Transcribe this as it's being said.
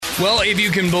Well, if you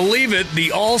can believe it,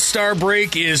 the All-Star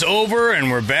break is over,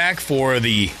 and we're back for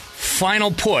the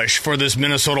final push for this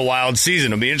Minnesota Wild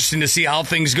season. It'll be interesting to see how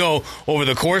things go over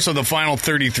the course of the final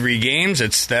 33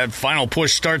 games. That final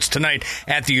push starts tonight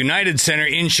at the United Center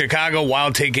in Chicago.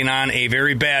 Wild taking on a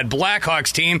very bad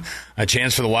Blackhawks team. A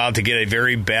chance for the Wild to get a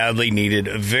very badly needed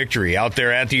victory. Out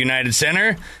there at the United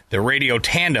Center, the radio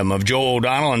tandem of Joe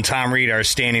O'Donnell and Tom Reed are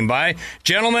standing by.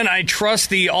 Gentlemen, I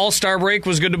trust the All-Star break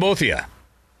was good to both of you.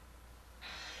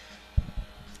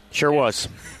 Sure was.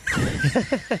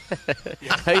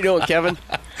 How you doing, Kevin?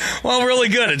 Well, really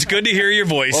good. It's good to hear your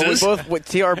voices. Well,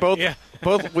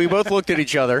 we both looked at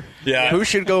each other. Yeah. Who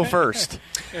should go first?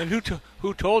 And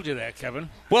who told you that, Kevin?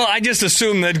 Well, I just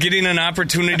assume that getting an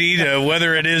opportunity to,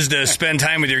 whether it is to spend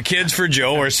time with your kids for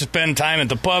Joe or spend time at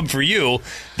the pub for you,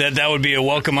 that would be a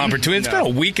welcome opportunity. It's been a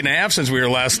week and a half since we were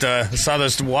last saw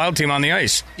this Wild team on the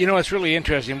ice. You know, it's really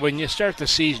interesting. When you start the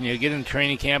season, you get in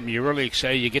training camp, and you're really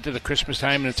excited. You get to the Christmas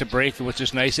time, and it's a break, which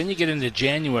is nice. Then you get into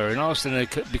January, and all of a sudden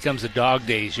it becomes the dog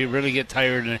days. You really get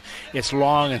tired, and it's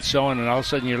long and so on, and all of a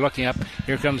sudden you're looking up.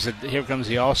 Here comes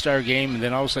the All-Star game, and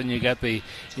then all of a sudden you got the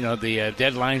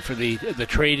deadline for the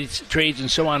trades and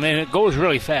so on, and it goes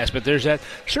really fast. But there's that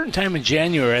certain time in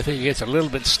January, I think it gets a little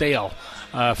bit stale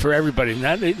for everybody,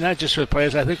 not just for the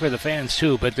players, I think for the fans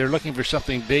too. But they're looking for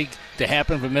something big to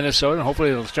happen for Minnesota, and hopefully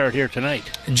it'll start here tonight.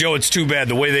 Joe, it's too bad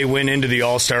the way they went into the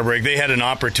All-Star break. They had an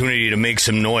opportunity to make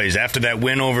some noise. After that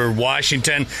win over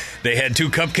Washington, they had two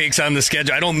cupcakes on the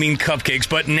schedule. I don't mean cupcakes,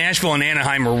 but Nashville and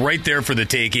Anaheim are right there for the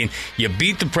taking. You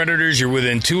beat the Predators, you're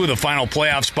within two of the final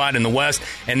playoff spot in the West,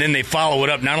 and then they follow it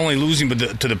up, not only losing to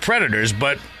the Predators,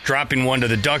 but dropping one to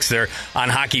the Ducks there on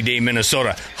Hockey Day,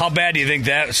 Minnesota. How bad do you think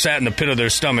that sat in the pit of their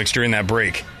stomachs during that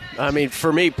break? I mean,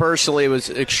 for me personally, it was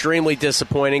extremely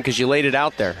disappointing because you laid it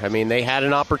out there. I mean, they had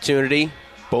an opportunity,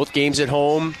 both games at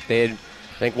home. They had,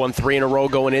 I think, won 3 in a row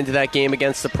going into that game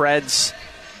against the Preds.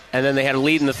 And then they had a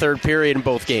lead in the third period in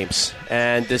both games.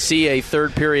 And to see a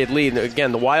third period lead,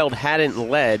 again, the Wild hadn't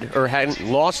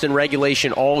lost in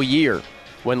regulation all year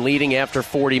when leading after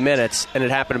 40 minutes, and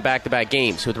it happened in back-to-back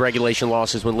games with regulation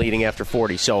losses when leading after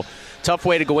 40. So, tough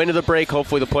way to go into the break.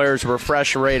 Hopefully the players are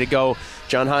refreshed and ready to go.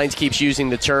 John Hines keeps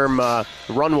using the term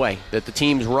runway, that the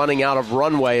team's running out of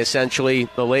runway, essentially,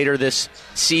 the later this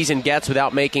season gets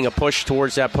without making a push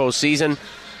towards that postseason.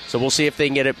 So we'll see if they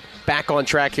can get it back on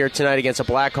track here tonight against a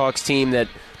Blackhawks team that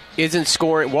wasn't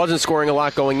scoring a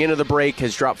lot going into the break,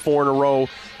 has dropped 4 in a row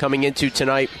coming into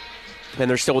tonight, and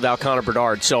they're still without Connor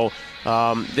Bedard. So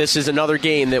this is another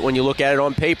game that when you look at it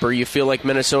on paper, you feel like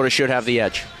Minnesota should have the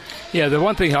edge. Yeah, the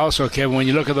one thing also, Kevin, when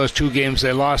you look at those two games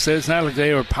they lost, it's not like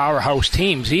they were powerhouse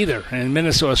teams either. And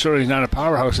Minnesota certainly is not a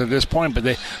powerhouse at this point,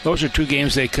 but those are two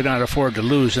games they could not afford to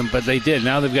lose, but they did.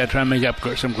 Now they've got to try and make up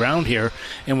some ground here,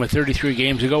 and with 33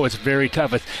 games to go, it's very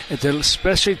tough. It's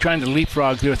especially trying to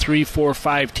leapfrog their 3, 4,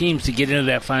 5 teams to get into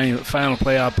that final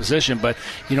playoff position. But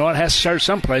you know what? It has to start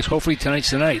someplace. Hopefully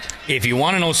tonight's the night. If you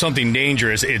want to know something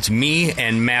dangerous, it's me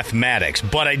and mathematics.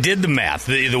 But I did the math.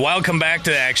 The Wild come back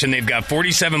to action. They've got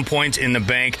 47 points in the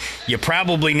bank. You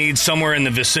probably need somewhere in the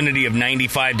vicinity of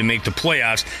 95 to make the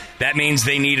playoffs. That means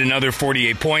they need another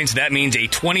 48 points. That means a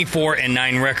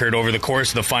 24-9 record over the course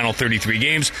of the final 33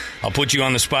 games. I'll put you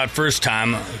on the spot first,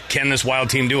 Tom. Can this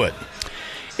Wild team do it?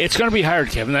 It's going to be hard,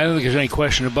 Kevin. I don't think there's any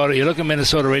question about it. You look at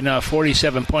Minnesota right now,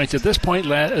 47 points. At this point,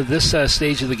 this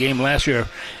stage of the game last year,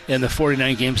 in the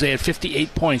 49 games, they had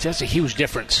 58 points. That's a huge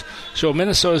difference. So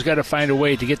Minnesota's got to find a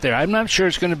way to get there. I'm not sure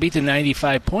it's going to beat the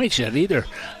 95 points yet either.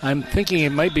 I'm thinking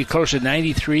it might be close to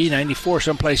 93, 94,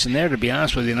 someplace in there, to be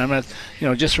honest with you. And I'm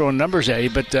not, just throwing numbers at you.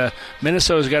 But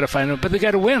Minnesota's got to find it. But they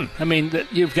got to win. I mean,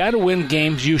 you've got to win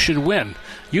games you should win.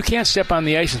 You can't step on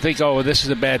the ice and think, oh, this is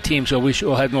a bad team, so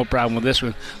we'll have no problem with this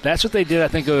one. That's what they did, I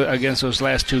think, against those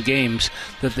last two games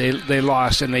that they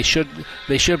lost, and they should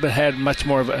have had much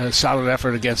more of a solid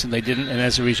effort against them. They didn't, and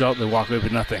as a result, they walk away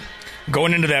with nothing.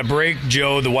 Going into that break,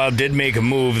 Joe, the Wild did make a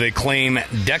move. They claim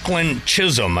Declan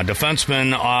Chisholm, a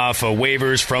defenseman off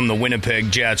waivers from the Winnipeg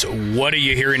Jets. What are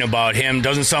you hearing about him?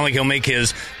 Doesn't sound like he'll make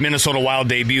his Minnesota Wild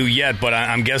debut yet, but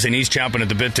I'm guessing he's chomping at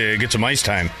the bit to get some ice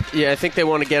time. Yeah, I think they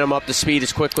want to get him up to speed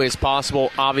as quickly as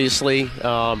possible. Obviously,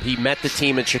 he met the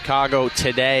team in Chicago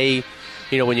today.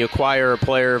 When you acquire a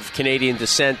player of Canadian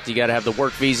descent, you got to have the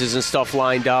work visas and stuff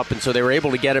lined up, and so they were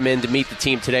able to get him in to meet the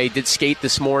team today. He did skate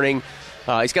this morning.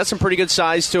 He's got some pretty good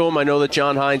size to him. I know that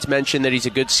John Hines mentioned that he's a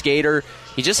good skater.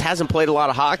 He just hasn't played a lot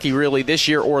of hockey really this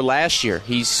year or last year.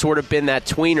 He's sort of been that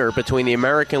tweener between the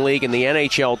American League and the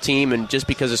NHL team, and just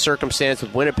because of circumstance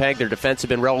with Winnipeg, their defense have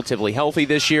been relatively healthy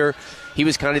this year. He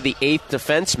was kind of the eighth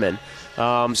defenseman.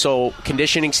 So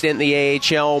conditioning stint in the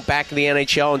AHL, back in the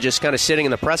NHL, and just kind of sitting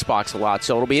in the press box a lot.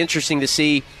 So it'll be interesting to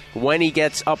see when he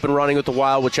gets up and running with the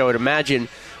Wild, which I would imagine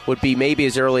would be maybe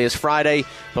as early as Friday,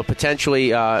 but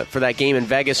potentially for that game in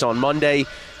Vegas on Monday.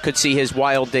 Could see his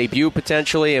Wild debut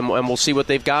potentially, and we'll see what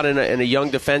they've got in a young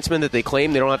defenseman that they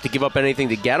claim. They don't have to give up anything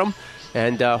to get him,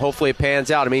 and hopefully it pans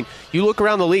out. I mean, you look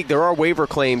around the league, there are waiver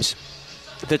claims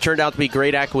that turned out to be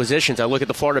great acquisitions. I look at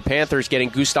the Florida Panthers getting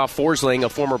Gustav Forsling, a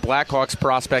former Blackhawks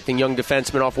prospect and young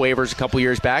defenseman off waivers a couple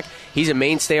years back. He's a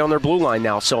mainstay on their blue line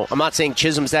now. So I'm not saying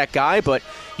Chisholm's that guy, but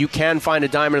you can find a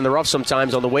diamond in the rough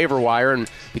sometimes on the waiver wire. And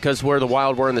because where the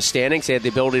Wild were in the standings, they had the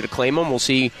ability to claim him. We'll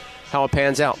see how it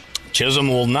pans out. Chisholm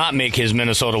will not make his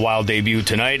Minnesota Wild debut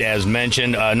tonight, as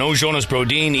mentioned. No Jonas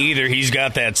Brodin either. He's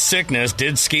got that sickness.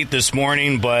 Did skate this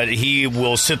morning, but he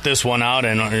will sit this one out,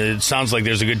 and it sounds like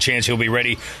there's a good chance he'll be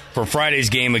ready for Friday's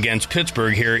game against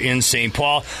Pittsburgh here in St.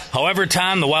 Paul. However,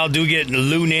 Tom, the Wild do get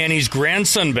Lou Nanne's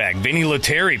grandson back, Vinny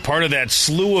Lettieri, part of that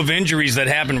slew of injuries that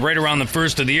happened right around the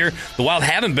first of the year. The Wild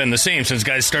haven't been the same since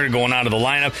guys started going out of the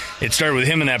lineup. It started with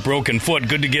him and that broken foot.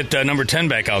 Good to get number 10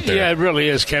 back out there. Yeah, it really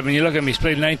is, Kevin. You look at him, he's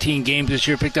played 19 games this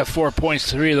year, picked up 4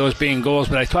 points, 3 of those being goals.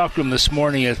 But I talked to him this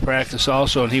morning at practice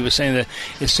also, and he was saying that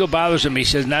it still bothers him. He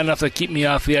says, not enough to keep me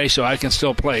off the ice so I can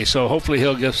still play. So hopefully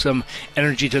he'll give some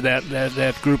energy to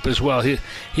that group as well.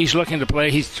 He's looking to play.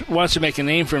 He wants to make a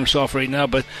name for himself right now,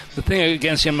 but the thing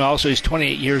against him also, he's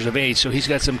 28 years of age, so he's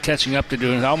got some catching up to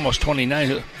do, and almost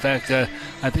 29. In fact,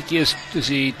 I think he is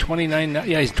he 29?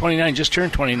 Yeah, he's 29, just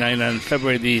turned 29 on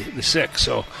February the 6th,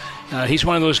 so he's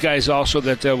one of those guys also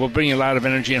that will bring a lot of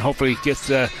energy and hopefully get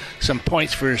some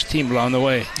points for his team along the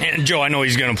way. And Joe, I know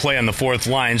he's going to play on the fourth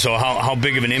line, so how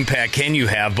big of an impact can you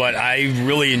have? But I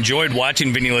really enjoyed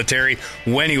watching Vinny Lettieri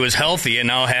when he was healthy, and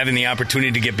now having the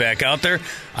opportunity to get back out there,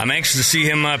 I'm anxious to see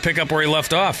him pick up where he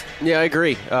left off. Yeah, I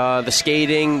agree. The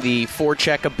skating, the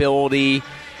forecheck ability,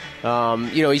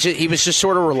 he was just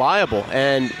sort of reliable.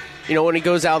 And when he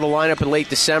goes out of the lineup in late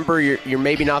December, you're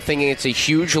maybe not thinking it's a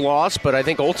huge loss, but I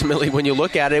think ultimately when you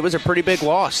look at it, it was a pretty big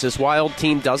loss. This Wild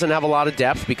team doesn't have a lot of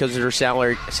depth because of their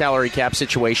salary cap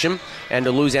situation, and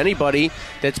to lose anybody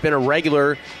that's been a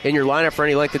regular in your lineup for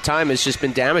any length of time has just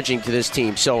been damaging to this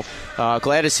team. So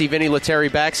glad to see Vinny Lettieri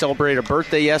back, celebrated a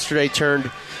birthday yesterday,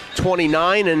 turned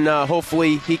 29, and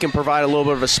hopefully he can provide a little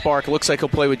bit of a spark. It looks like he'll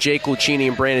play with Jake Lucchini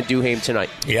and Brandon Duhaime tonight.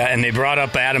 Yeah, and they brought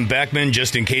up Adam Beckman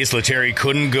just in case Lettieri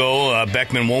couldn't go.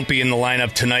 Beckman won't be in the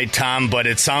lineup tonight, Tom, but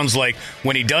it sounds like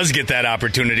when he does get that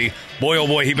opportunity, boy, oh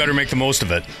boy, he better make the most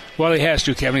of it. Well, he has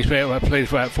to, Kevin. He's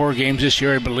played 4 games this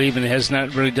year, I believe, and has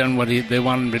not really done what they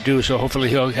want him to do, so hopefully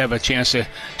he'll have a chance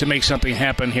to make something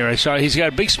happen here. I saw he's got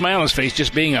a big smile on his face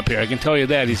just being up here. I can tell you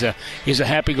that. He's a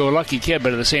happy-go-lucky kid,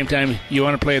 but at the same time, you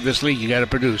want to play at this league, you got to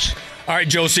produce. All right,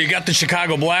 Joe, so you got the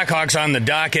Chicago Blackhawks on the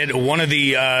docket. One of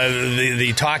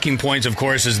the talking points, of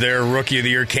course, is their Rookie of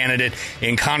the Year candidate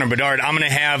in Connor Bedard. I'm going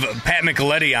to have Pat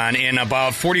Micheletti on in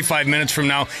about 45 minutes from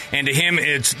now, and to him,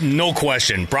 it's no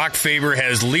question. Brock Faber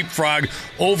has leapfrogged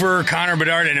over Connor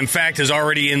Bedard and, in fact, is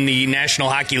already in the National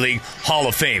Hockey League Hall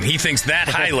of Fame. He thinks that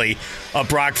highly of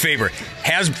Brock Faber.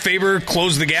 Has Faber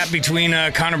closed the gap between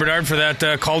Connor Bedard for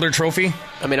that Calder Trophy?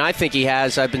 I mean, I think he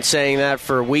has. I've been saying that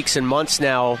for weeks and months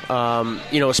now.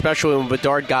 Especially when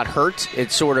Bedard got hurt,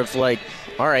 it's sort of like,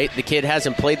 all right, the kid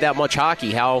hasn't played that much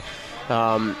hockey. How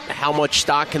much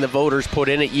stock can the voters put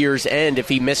in at year's end if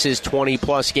he misses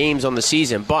 20-plus games on the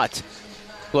season? But,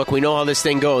 look, we know how this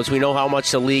thing goes. We know how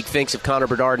much the league thinks of Connor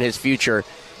Bedard and his future.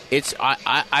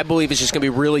 I believe it's just going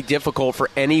to be really difficult for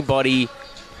anybody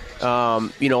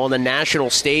on the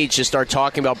national stage to start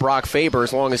talking about Brock Faber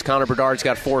as long as Connor Bedard's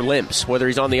got 4 limbs, whether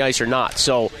he's on the ice or not.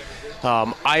 So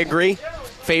I agree.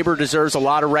 Faber deserves a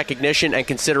lot of recognition and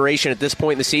consideration at this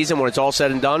point in the season when it's all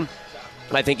said and done.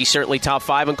 I think he's certainly top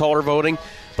 5 in Calder voting.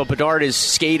 But Bedard is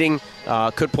skating,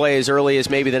 could play as early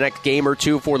as maybe the next game or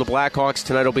two for the Blackhawks.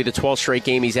 Tonight will be the 12th straight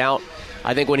game he's out.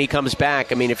 I think when he comes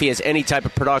back, I mean, if he has any type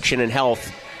of production and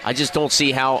health, I just don't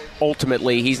see how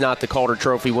ultimately he's not the Calder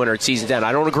Trophy winner at season's end.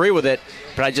 I don't agree with it,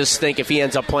 but I just think if he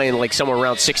ends up playing like somewhere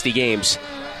around 60 games,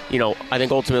 I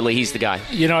think ultimately he's the guy.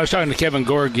 I was talking to Kevin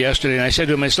Gorg yesterday, and I said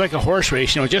to him, it's like a horse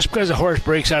race. Just because a horse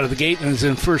breaks out of the gate and is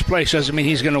in first place doesn't mean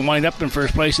he's going to wind up in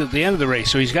first place at the end of the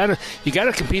race. So you got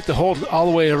to compete all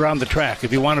the way around the track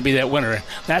if you want to be that winner.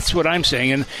 That's what I'm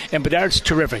saying. And Bedard's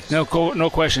terrific, no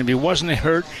question. If he wasn't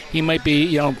hurt, he might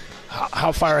be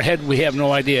how far ahead, we have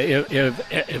no idea,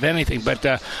 if anything. But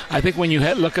I think when you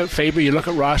look at Faber, you look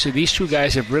at Rossi, these two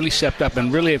guys have really stepped up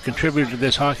and really have contributed to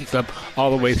this hockey club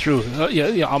all the way through,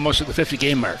 almost at the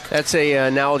 50-game mark. That's a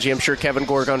analogy I'm sure Kevin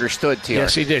Gorg understood, TR.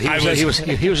 Yes, he did.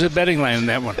 He was a betting line in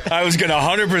that one. I was going to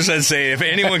 100% say, if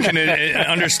anyone can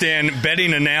understand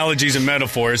betting analogies and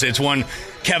metaphors, it's one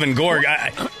Kevin Gorg.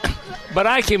 But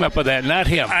I came up with that, not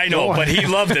him. I know, but he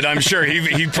loved it, I'm sure.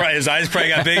 He probably, his eyes probably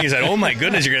got big. He said, oh, my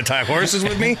goodness, you're going to talk horses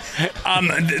with me?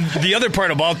 The other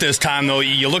part about this, Tom, though,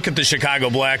 you look at the Chicago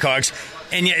Blackhawks,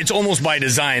 and yet it's almost by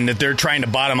design that they're trying to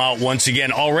bottom out once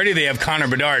again. Already they have Connor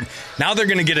Bedard. Now they're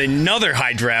going to get another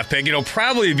high draft pick. It'll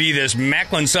probably be this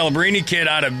Macklin Celebrini kid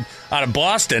out of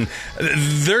Boston.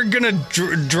 They're going to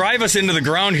drive us into the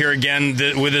ground here again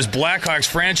with this Blackhawks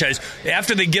franchise.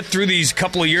 After they get through these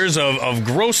couple of years of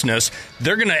grossness,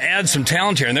 they're going to add some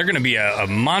talent here, and they're going to be a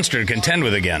monster to contend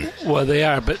with again. Well, they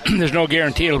are, but there's no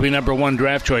guarantee it'll be number one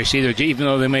draft choice either, even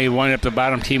though they may wind up the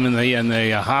bottom team in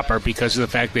the hopper because of the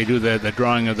fact they do the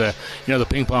drawing of the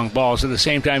ping pong balls. At the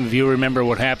same time, if you remember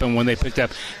what happened when they picked up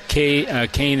Kane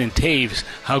and Taves,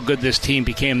 how good this team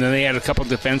became. Then they had a couple of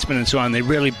defensemen and so on. They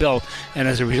really built, and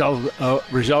as a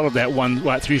result of that, won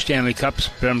 3 Stanley Cups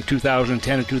from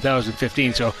 2010 and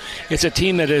 2015. So it's a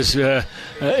team that is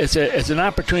it's an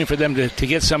opportunity for them to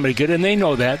get somebody good, and they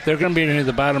know that they're going to be near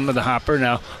the bottom of the hopper.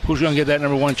 Now, who's going to get that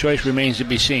number one choice remains to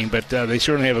be seen, but they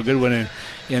certainly have a good one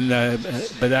in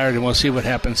Bedard, and we'll see what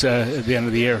happens at the end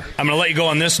of the year. I'm going to let you go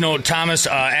on this note, Thomas.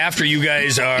 After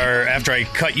I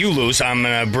cut you loose, I'm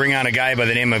going to bring on a guy by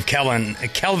the name of Kevin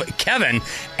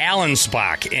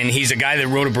Allenspach, and he's a guy that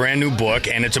wrote a brand new book,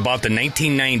 and it's about the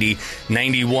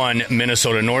 1990-91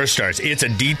 Minnesota North Stars. It's a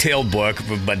detailed book.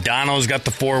 Badano's got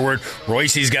the foreword,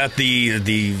 Royce's got the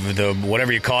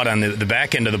whatever you call it on the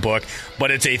back end of the book,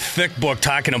 but it's a thick book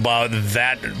talking about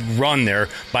that run there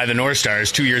by the North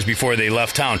Stars 2 years before they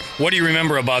left town. What do you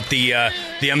remember about the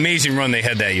amazing run they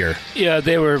had that year? Yeah,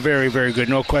 they were very, very good,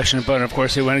 no question about it. Of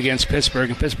course, they went against Pittsburgh,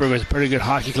 and Pittsburgh was a pretty good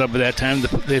hockey club at that time,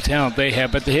 the talent they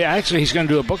had. But he's going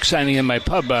to do a book signing in my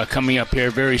pub coming up here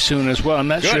very soon as well. I'm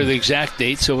not sure the exact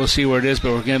date, so we'll see where it is,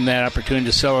 but we're giving him that opportunity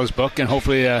to sell his book, and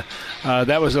hopefully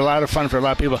that was a lot of fun for a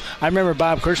lot of people. I remember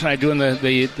Bob Kurtz and I doing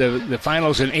the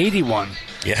finals in 81.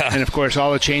 Yeah. And, of course,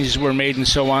 all the changes were made and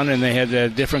so on, and they had a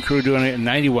different crew doing it in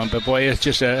 91. But, boy, it's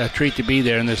just a treat to be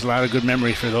there, and there's a lot of good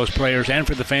memories for those players and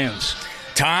for the fans.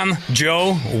 Tom,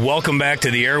 Joe, welcome back to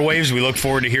the airwaves. We look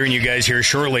forward to hearing you guys here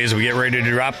shortly as we get ready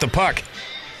to drop the puck.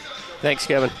 Thanks,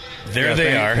 Kevin. There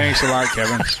they are. Thanks a lot,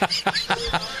 Kevin.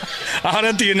 Out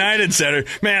at the United Center.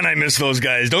 Man, I miss those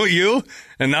guys, don't you?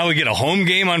 And now we get a home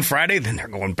game on Friday. Then they're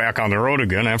going back on the road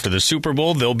again after the Super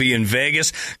Bowl. They'll be in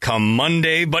Vegas come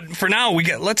Monday. But for now,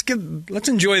 let's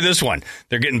enjoy this one.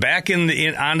 They're getting back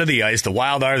onto the ice. The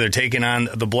Wild are. They're taking on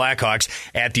the Blackhawks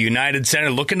at the United Center,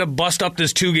 looking to bust up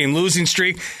this 2-game losing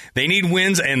streak. They need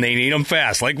wins, and they need them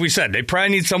fast. Like we said, they probably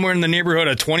need somewhere in the neighborhood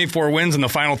of 24 wins in the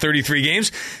final 33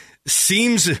 games.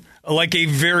 Seems like a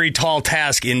very tall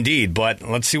task indeed, but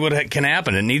let's see what can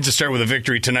happen. It needs to start with a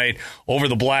victory tonight over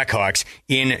the Blackhawks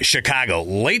in Chicago.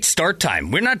 Late start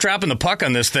time. We're not dropping the puck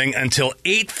on this thing until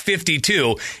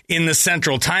 8:52 in the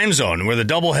Central Time Zone. We're the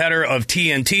doubleheader of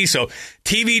TNT, so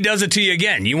TV does it to you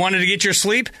again. You wanted to get your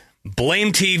sleep?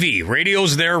 Blame TV.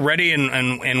 Radio's there ready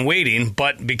and waiting,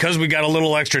 but because we got a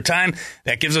little extra time,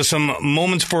 that gives us some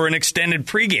moments for an extended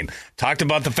pregame. Talked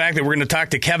about the fact that we're going to talk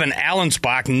to Kevin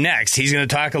Allenspach next. He's going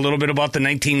to talk a little bit about the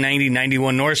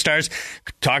 1990-91 North Stars,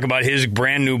 talk about his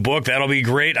brand new book. That'll be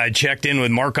great. I checked in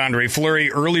with Marc Andre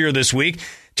Fleury earlier this week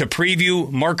to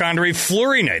preview Marc Andre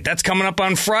Fleury night. That's coming up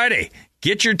on Friday.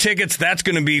 Get your tickets. That's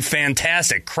going to be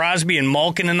fantastic. Crosby and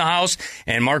Malkin in the house,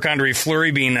 and Marc Andre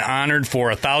Fleury being honored for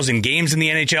 1,000 games in the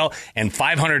NHL and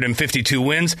 552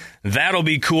 wins. That'll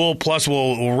be cool. Plus,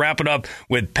 we'll wrap it up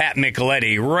with Pat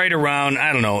Micheletti right around,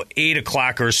 8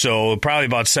 o'clock or so, probably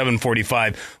about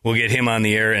 7:45. We'll get him on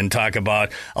the air and talk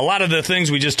about a lot of the things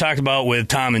we just talked about with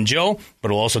Tom and Joe, but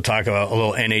we'll also talk about a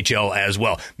little NHL as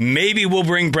well. Maybe we'll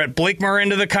bring Brett Blakemore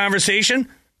into the conversation.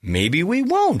 Maybe we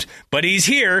won't, but he's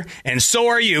here, and so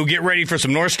are you. Get ready for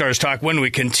some North Stars talk when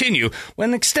we continue with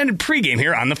an extended pregame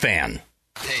here on The Fan.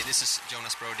 Hey, this is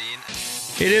Jonas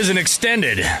Brodin. It is an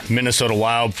extended Minnesota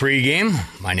Wild pregame.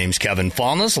 My name's Kevin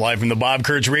Fallness, live from the Bob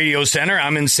Kurtz Radio Center.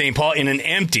 I'm in St. Paul in an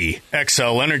empty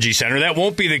XL Energy Center. That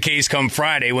won't be the case come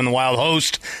Friday when the Wild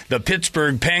host the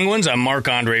Pittsburgh Penguins on Marc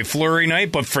Andre Fleury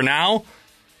night, but for now,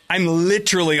 I'm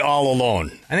literally all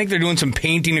alone. I think they're doing some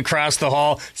painting across the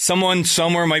hall. Someone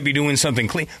somewhere might be doing something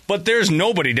clean, but there's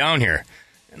nobody down here.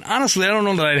 And honestly, I don't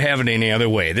know that I'd have it any other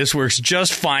way. This works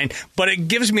just fine, but it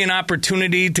gives me an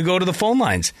opportunity to go to the phone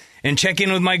lines and check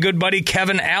in with my good buddy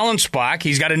Kevin Allenspach.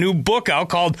 He's got a new book out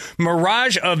called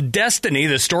Mirage of Destiny,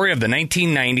 the story of the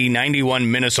 1990-91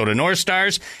 Minnesota North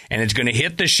Stars, and it's going to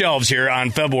hit the shelves here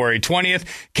on February 20th.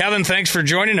 Kevin, thanks for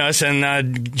joining us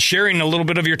and sharing a little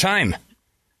bit of your time.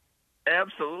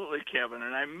 Absolutely, Kevin,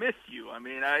 and I miss you. I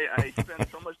mean, I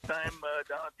spent so much time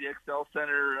down at the XL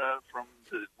Center from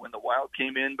when the Wild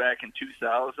came in back in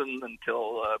 2000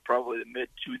 until probably the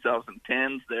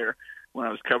mid-2010s there when I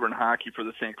was covering hockey for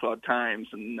the St. Cloud Times,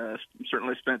 and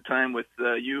certainly spent time with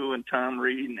you and Tom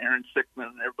Reed and Aaron Sickman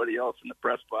and everybody else in the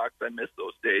press box. I miss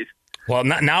those days. Well,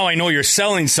 now I know you're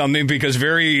selling something because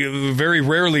very, very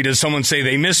rarely does someone say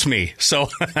they miss me. So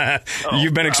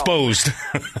you've been exposed.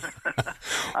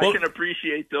 I can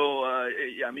appreciate, though.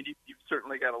 I mean, you've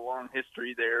certainly got a long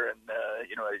history there, and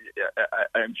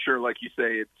I'm sure, like you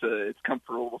say, it's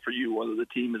comfortable for you whether the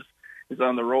team is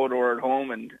on the road or at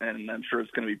home, and I'm sure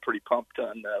it's going to be pretty pumped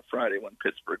on Friday when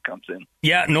Pittsburgh comes in.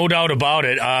 Yeah, no doubt about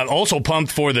it. Also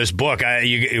pumped for this book.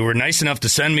 You were nice enough to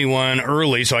send me one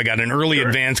early, so I got an early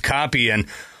advance copy, and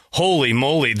holy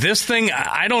moly, this thing,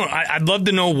 I'd love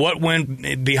to know what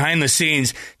went behind the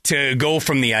scenes to go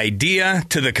from the idea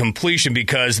to the completion,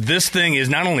 because this thing is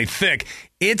not only thick,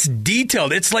 it's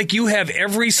detailed. It's like you have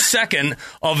every second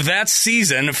of that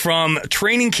season from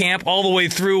training camp all the way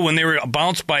through when they were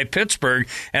bounced by Pittsburgh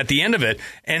at the end of it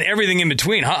and everything in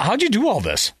between. How'd you do all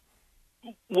this?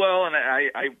 Well, and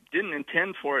I didn't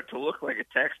intend for it to look like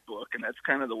a textbook, and that's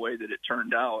kind of the way that it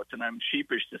turned out. And I'm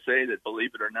sheepish to say that, believe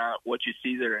it or not, what you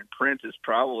see there in print is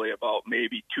probably about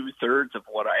maybe 2/3 of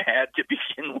what I had to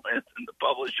begin with. And the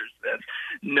publisher said,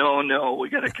 no, we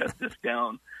got to cut this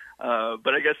down.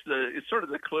 But I guess it's sort of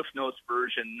the Cliff Notes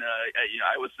version.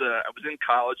 I was in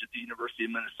college at the University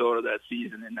of Minnesota that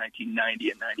season in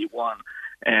 1990 and 91,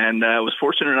 and I was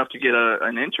fortunate enough to get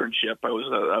an internship. I was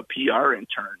a PR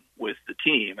intern with the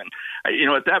team, and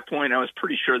at that point I was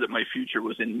pretty sure that my future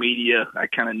was in media. I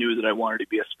kind of knew that I wanted to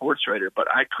be a sports writer, but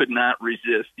I could not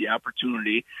resist the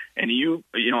opportunity, and you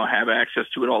have access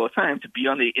to it all the time, to be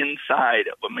on the inside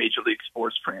of a major league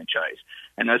sports franchise.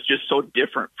 And that's just so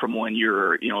different from when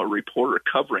you're, a reporter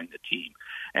covering the team.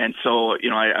 And so,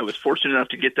 I was fortunate enough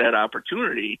to get that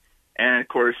opportunity. And of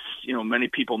course, many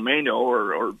people may know,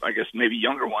 or I guess maybe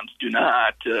younger ones do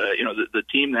not, the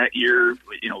team that year,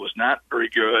 was not very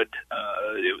good.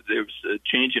 There was a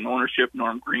change in ownership.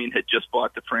 Norm Green had just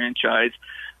bought the franchise.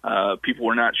 People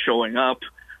were not showing up.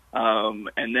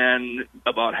 And then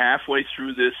about halfway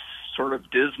through this sort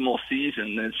of dismal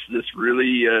season, this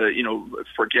really,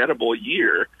 forgettable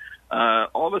year,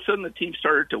 all of a sudden the team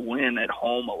started to win at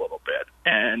home a little bit.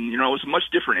 And, it was a much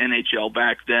different NHL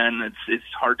back then. It's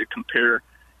hard to compare,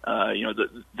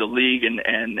 the league and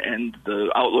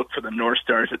the outlook for the North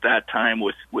Stars at that time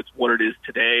with what it is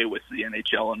today with the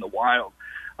NHL and the Wild.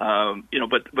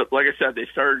 But like I said, they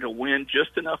started to win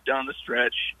just enough down the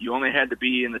stretch. You only had to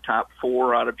be in the top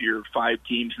 4 out of your 5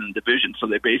 teams in the division, so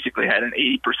they basically had an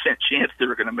 80% chance they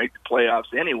were going to make the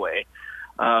playoffs anyway.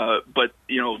 But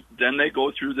then they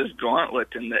go through this gauntlet,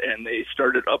 and they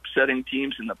started upsetting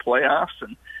teams in the playoffs,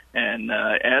 and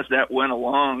as that went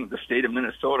along, the state of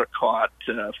Minnesota caught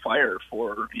fire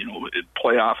for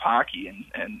playoff hockey,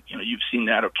 and you've seen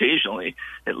that occasionally,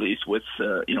 at least with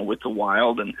the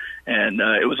Wild, and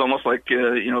it was almost like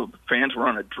fans were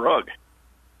on a drug.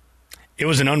 It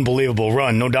was an unbelievable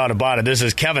run, no doubt about it. This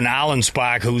is Kevin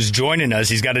Allenspach who's joining us.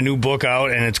 He's got a new book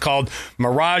out, and it's called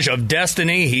Mirage of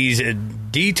Destiny. He's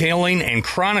detailing and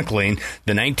chronicling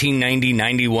the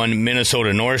 1990-91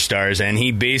 Minnesota North Stars, and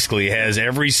he basically has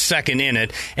every second in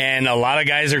it. And a lot of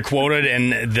guys are quoted,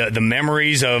 and the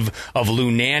memories of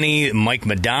Lou Nanne, Mike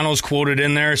Modano's quoted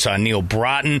in there, saw Neil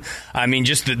Broughton. I mean,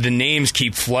 just the names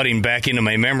keep flooding back into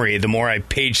my memory the more I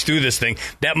page through this thing.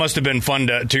 That must have been fun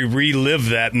to relive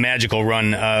that magical run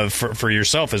for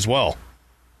yourself as well.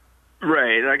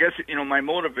 Right. I guess, my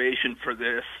motivation for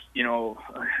this,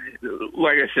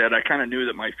 like I said, I kind of knew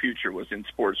that my future was in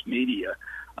sports media,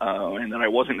 and that I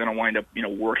wasn't going to wind up,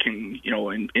 working,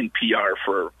 in PR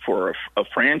for a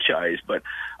franchise. But,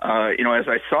 as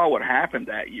I saw what happened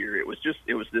that year, it was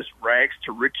this rags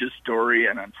to riches story.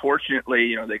 And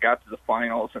unfortunately, they got to the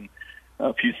finals, and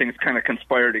a few things kind of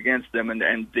conspired against them,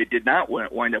 and they did not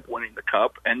wind up winning the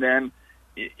cup. And then,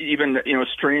 even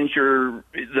stranger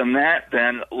than that,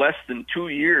 then less than 2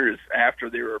 years after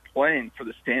they were playing for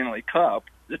the Stanley Cup,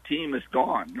 the team is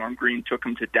gone. Norm Green took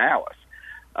them to Dallas,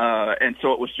 and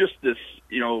so it was just this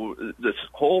this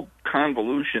whole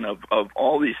convolution of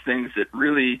all these things that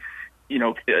really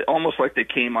almost like they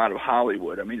came out of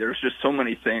Hollywood. I mean, there's just so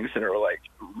many things that are like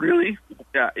really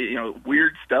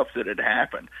weird stuff that had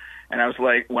happened. And I was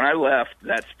like, when I left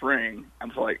that spring, I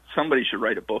was like, somebody should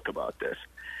write a book about this.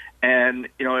 And,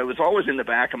 it was always in the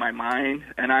back of my mind.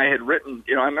 And I had written,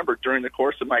 I remember during the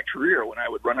course of my career when I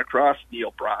would run across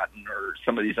Neil Broughton or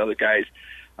some of these other guys,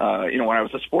 when I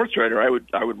was a sports writer,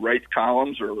 I would write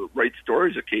columns or write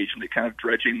stories occasionally, kind of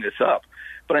dredging this up.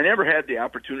 But I never had the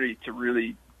opportunity to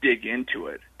really dig into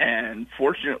it. And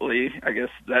fortunately, I guess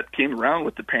that came around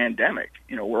with the pandemic.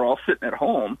 We're all sitting at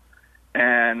home.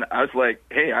 And I was like,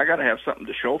 hey, I got to have something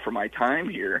to show for my time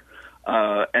here.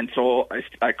 And so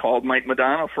I called Mike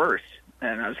Modano first.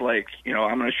 And I was like,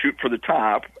 I'm going to shoot for the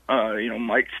top.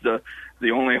 Mike's the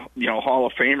only, Hall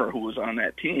of Famer who was on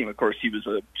that team. Of course, he was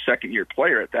a second-year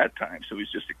player at that time, so he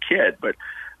was just a kid. But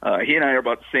he and I are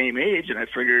about the same age, and I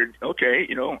figured, okay,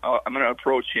 I'm going to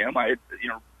approach him. I,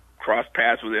 crossed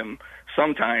paths with him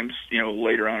sometimes,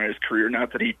 later on in his career.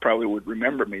 Not that he probably would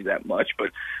remember me that much,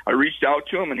 but I reached out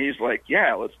to him, and he's like,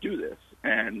 yeah, let's do this.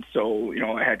 And so,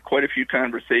 I had quite a few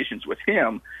conversations with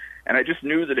him, and I just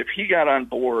knew that if he got on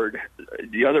board,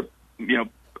 the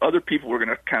other people were going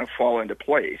to kind of fall into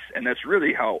place. And that's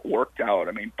really how it worked out.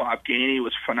 I mean, Bob Gainey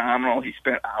was phenomenal. He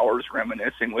spent hours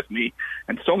reminiscing with me.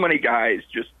 And so many guys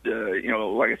just,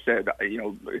 like I said,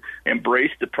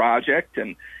 embraced the project.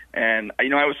 And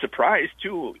I was surprised,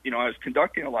 too. I was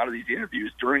conducting a lot of these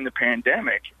interviews during the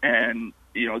pandemic. And,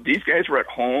 these guys were at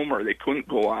home or they couldn't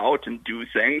go out and do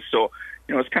things. So,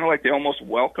 it's kind of like they almost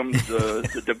welcomed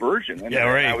the diversion. And, yeah,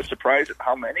 right. I was surprised at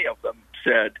how many of them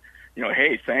said,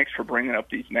 hey, thanks for bringing up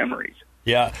these memories.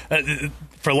 Yeah.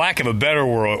 For lack of a better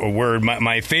word,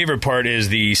 my favorite part is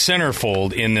the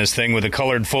centerfold in this thing with the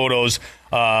colored photos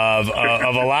of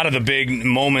a lot of the big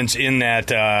moments in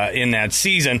that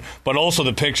season, but also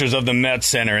the pictures of the Met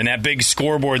Center and that big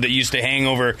scoreboard that used to hang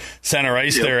over center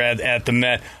ice there at the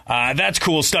Met. That's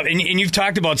cool stuff. And you've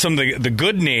talked about some of the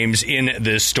good names in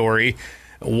this story.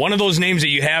 One of those names that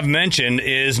you have mentioned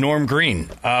is Norm Green.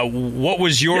 What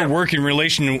was your working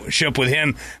relationship with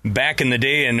him back in the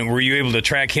day, and were you able to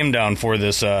track him down for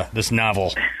this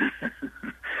novel?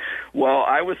 Well,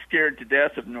 I was scared to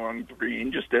death of Norm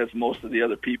Green, just as most of the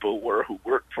other people were who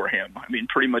worked for him. I mean,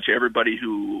 pretty much everybody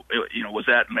who was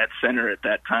at Met Center at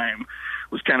that time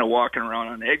was kind of walking around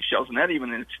on eggshells, and that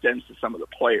even extends to some of the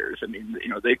players. I mean,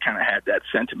 they kind of had that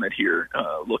sentiment here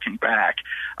looking back.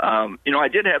 I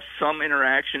did have some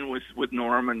interaction with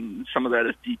Norm, and some of that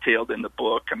is detailed in the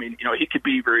book. I mean, he could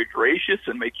be very gracious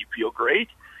and make you feel great,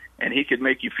 and he could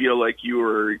make you feel like you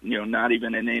were, not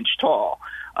even an inch tall.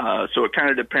 So it kind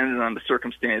of depended on the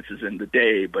circumstances in the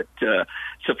day. But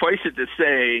suffice it to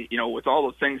say, with all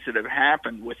the things that have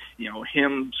happened with,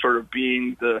 him sort of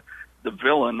being the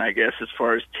villain, I guess, as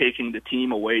far as taking the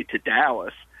team away to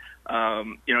Dallas,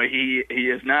 he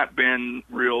has not been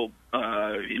real,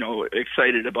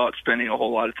 excited about spending a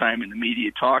whole lot of time in the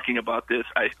media talking about this.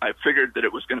 I figured that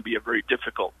it was going to be a very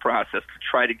difficult process to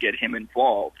try to get him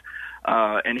involved.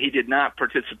 And he did not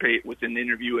participate with an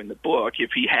interview in the book.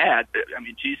 If he had,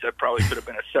 that probably could have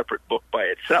been a separate book by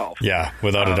itself. Yeah,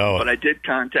 without a doubt. But I did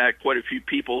contact quite a few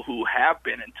people who have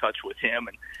been in touch with him,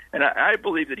 and I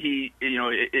believe that he,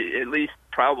 at least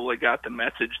probably got the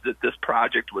message that this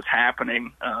project was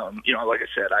happening. Like I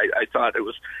said, I thought it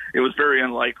was very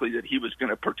unlikely that he was going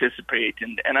to participate,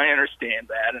 and I understand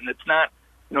that, and it's not.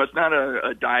 It's not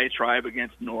a diatribe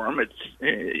against Norm. It's,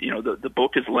 the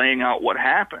book is laying out what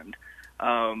happened.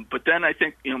 But then I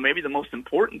think, maybe the most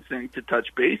important thing to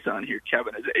touch base on here,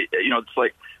 Kevin, is, it's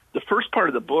like the first part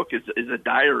of the book is a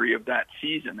diary of that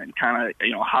season and kind of,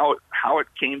 how it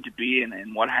came to be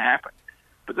and what happened.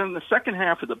 But then the second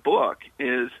half of the book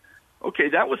is, okay,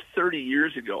 that was 30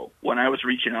 years ago when I was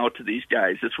reaching out to these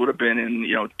guys. This would have been in,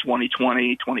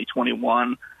 2020,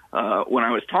 2021, when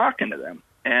I was talking to them.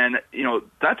 And,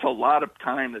 that's a lot of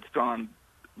time that's gone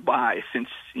by since,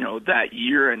 that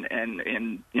year.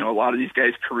 And a lot of these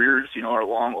guys' careers, are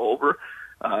long over.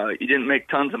 You didn't make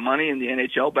tons of money in the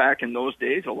NHL back in those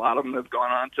days. A lot of them have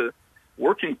gone on to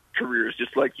working careers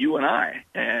just like you and I.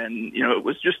 And, it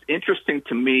was just interesting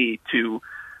to me to,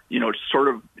 sort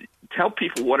of tell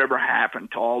people whatever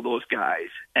happened to all those guys.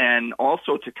 And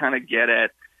also to kind of get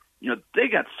at, they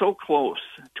got so close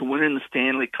to winning the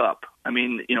Stanley Cup. I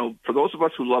mean, for those of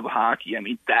us who love hockey,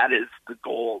 that is the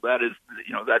goal. That is,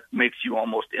 that makes you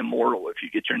almost immortal if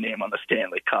you get your name on the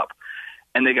Stanley Cup.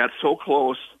 And they got so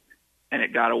close, and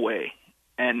it got away.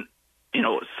 And,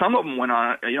 some of them went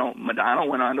on, Modano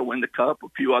went on to win the Cup. A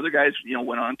few other guys,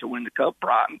 went on to win the Cup.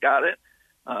 Broughton got it.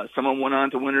 Some of them went on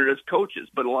to win it as coaches.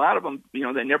 But a lot of them,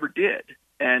 they never did.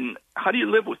 And how do you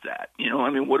live with that?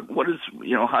 What is,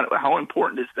 how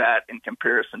important is that in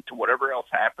comparison to whatever else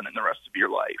happened in the rest of your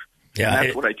life? Yeah, and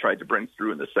that's what I tried to bring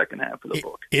through in the second half of the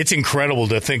book. It's incredible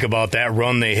to think about that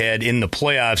run they had in the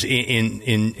playoffs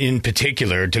in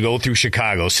particular, to go through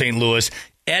Chicago, St. Louis,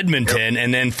 Edmonton,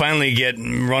 and then finally get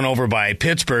run over by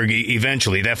Pittsburgh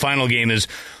eventually. That final game is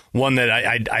one that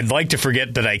I'd like to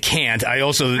forget, but I can't.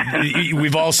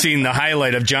 We've all seen the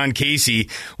highlight of John Casey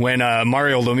when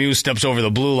Mario Lemieux steps over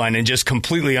the blue line and just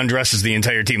completely undresses the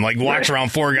entire team, like walks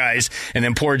around four guys, and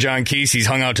then poor John Casey's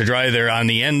hung out to dry there on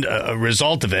the end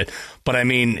result of it. But I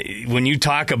mean, when you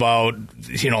talk about,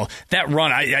 that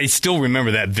run, I still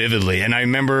remember that vividly. And I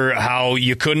remember how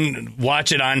you couldn't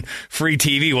watch it on free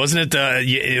TV. Wasn't it?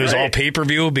 It was all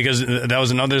pay-per-view, because that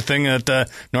was another thing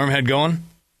that Norm had going?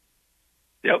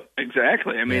 Yep,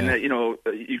 exactly. I mean,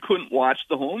 you couldn't watch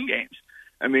the home games.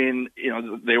 I mean,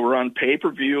 they were on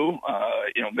pay-per-view.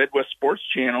 Midwest Sports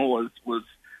Channel was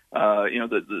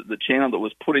the channel that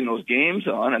was putting those games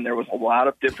on, and there was a lot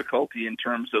of difficulty in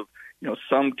terms of,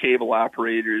 some cable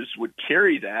operators would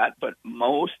carry that, but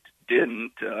most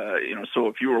didn't. So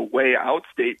if you were way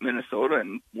outstate Minnesota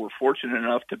and were fortunate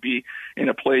enough to be in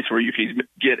a place where you could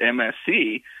get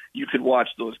MSC, you could watch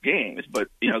those games. But,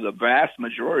 the vast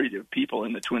majority of people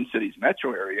in the Twin Cities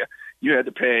metro area, you had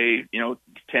to pay,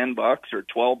 $10 or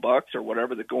 $12 or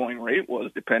whatever the going rate was,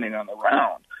 depending on the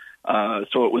round.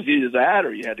 So it was either that,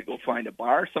 or you had to go find a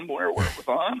bar somewhere where it was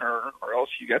on, or else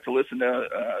you got to listen to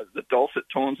the dulcet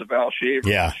tones of Al Shaver.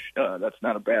 Yeah. That's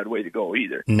not a bad way to go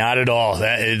either. Not at all.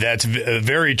 That's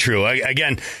very true.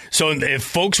 Again, so if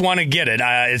folks want to get it,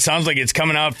 it sounds like it's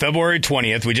coming out February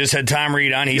 20th. We just had Tom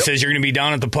Reed on. He says you're going to be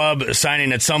down at the pub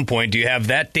signing at some point. Do you have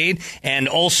that date? And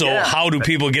also, how do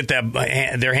people get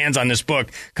their hands on this book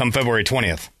come February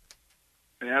 20th?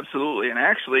 Absolutely. And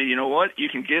actually, you know what? You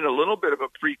can get a little bit of a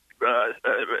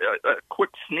quick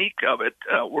sneak of it.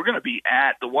 We're going to be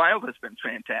at the Wild. Has been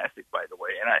fantastic, by the way.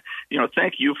 And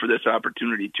thank you for this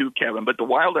opportunity too, Kevin. But the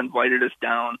Wild invited us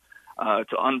down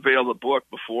to unveil the book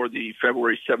before the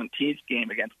February 17th game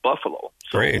against Buffalo.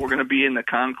 So We're going to be in the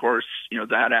concourse,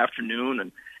 that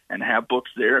afternoon and have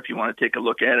books there if you want to take a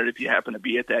look at it, if you happen to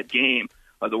be at that game.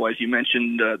 Otherwise, you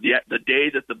mentioned the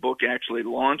day that the book actually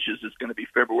launches is going to be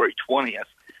February 20th,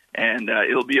 and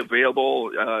it'll be available.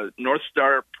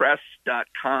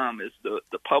 NorthstarPress.com is the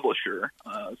publisher,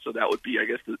 so that would be, I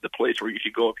guess, the place where you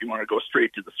should go if you want to go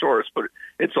straight to the source. But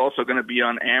it's also going to be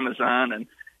on Amazon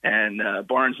and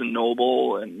Barnes &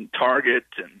 Noble and Target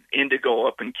and Indigo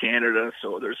up in Canada.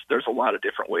 So there's a lot of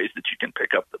different ways that you can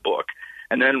pick up the book.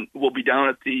 And then we'll be down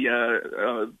at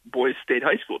the boys state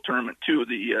high school tournament too.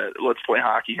 The Let's Play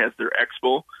Hockey has their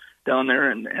expo down there,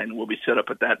 and we'll be set up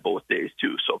at that both days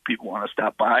too. So if people want to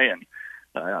stop by and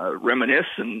reminisce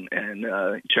and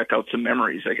check out some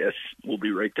memories, I guess we'll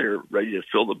be right there ready to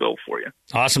fill the bill for you.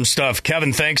 Awesome stuff.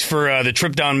 Kevin, thanks for the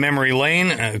trip down memory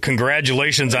lane.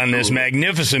 Congratulations on this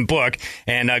magnificent book,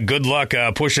 and good luck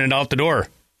pushing it out the door.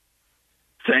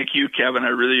 Thank you, Kevin. I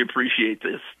really appreciate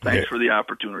this. Thanks for the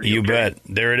opportunity. You bet.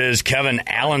 There it is, Kevin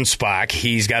Allenspach.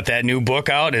 He's got that new book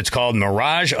out. It's called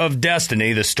Mirage of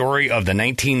Destiny, the story of the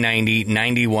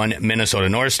 1990-91 Minnesota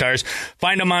North Stars.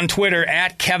 Find him on Twitter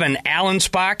at Kevin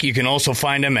Allenspach. You can also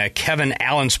find him at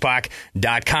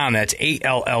kevinallenspach.com. That's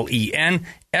ALLENSPACH.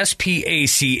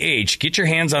 Get your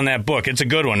hands on that book. It's a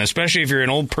good one, especially if you're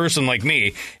an old person like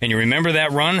me and you remember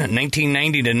that run,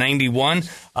 1990 to 91.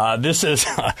 This is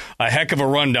a heck of a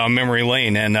run down memory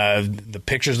lane. And the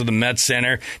pictures of the Mets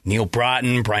Center, Neil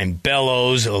Broughton, Brian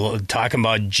Bellows, talking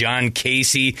about John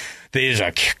Casey. There's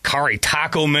a Kari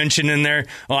Taco mentioned in there.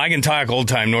 Well, I can talk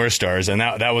old-time North Stars, and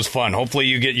that was fun. Hopefully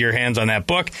you get your hands on that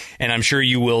book, and I'm sure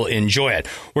you will enjoy it.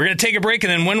 We're going to take a break,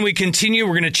 and then when we continue,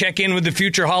 we're going to check in with the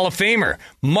future Hall of Famer,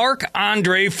 Marc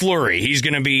Andre Fleury. He's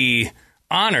going to be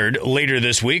honored later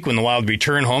this week when the Wild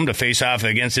return home to face off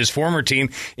against his former team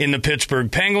in the Pittsburgh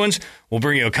Penguins. We'll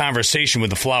bring you a conversation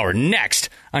with the Flower next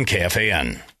on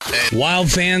KFAN.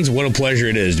 Wild fans, what a pleasure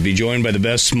it is to be joined by the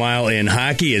best smile in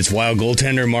hockey. It's Wild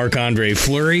goaltender Marc Andre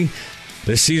Fleury.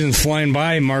 This season's flying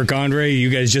by, Marc Andre. You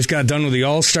guys just got done with the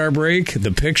All-Star break.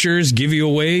 The pictures give you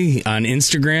away on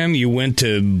Instagram. You went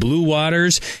to Blue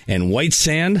Waters and White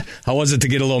Sand. How was it to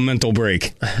get a little mental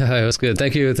break? It was good.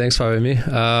 Thank you. Thanks for having me. It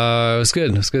was good.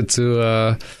 It was good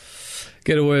to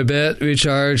get away a bit,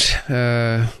 recharge,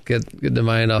 get the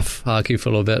mind off hockey for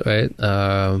a little bit, right?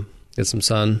 Get some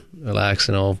sun, relax,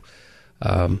 have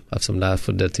some laughs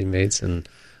with the teammates, and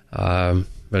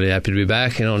really happy to be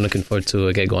back. I'm looking forward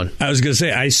to get going. I was going to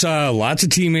say, I saw lots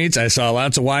of teammates. I saw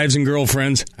lots of wives and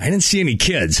girlfriends. I didn't see any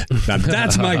kids. Now,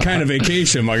 that's my kind of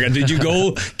vacation, Marc. Did you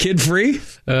go kid-free?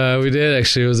 We did,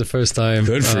 actually. It was the first time.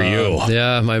 Good for you.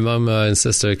 Yeah, my mom and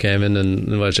sister came in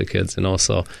and watched the kids, and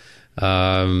also,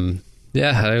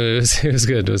 Yeah, it was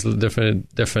good. It was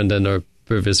different than our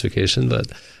previous vacation, but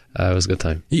it was a good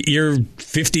time. You're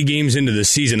 50 games into the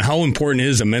season. How important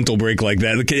is a mental break like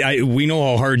that? We know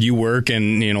how hard you work,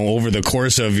 and over the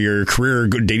course of your career,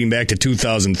 dating back to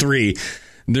 2003,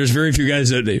 there's very few guys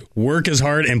that work as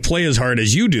hard and play as hard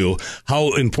as you do.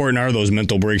 How important are those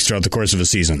mental breaks throughout the course of a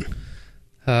season?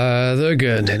 They're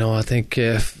good. I think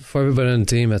for everybody on the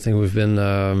team, I think we've been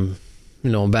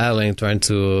battling, trying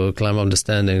to climb up the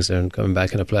standings and coming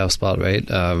back in a playoff spot, right?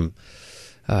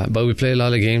 But we played a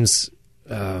lot of games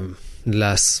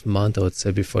last month, I would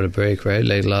say, before the break, right?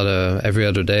 Like a lot of every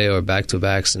other day or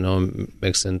back-to-backs,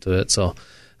 mixed into it. So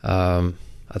I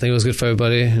think it was good for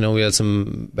everybody. We had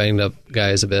some banged up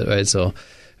guys a bit, right? So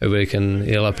everybody can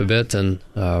heal up a bit, and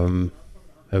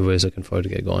everybody's looking forward to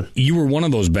get going. You were one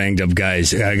of those banged up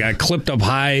guys. I got clipped up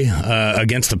high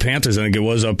against the Panthers, I think it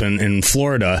was, up in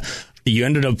Florida. You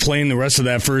ended up playing the rest of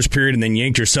that first period and then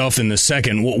yanked yourself in the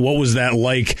second. What was that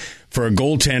like for a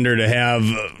goaltender to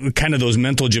have kind of those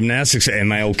mental gymnastics?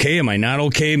 Am I okay? Am I not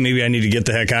okay? Maybe I need to get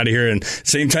the heck out of here. And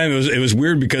same time, it was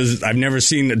weird because I've never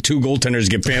seen two goaltenders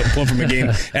get pulled from a game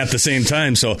at the same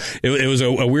time. So it was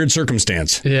a weird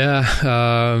circumstance. Yeah.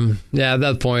 At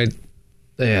that point,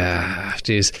 yeah,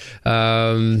 geez.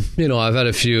 I've had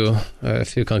a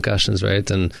few concussions,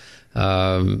 right? And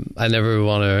I never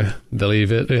want to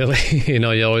believe it, really.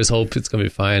 You always hope it's going to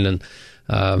be fine, and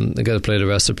I got to play the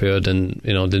rest of the period, and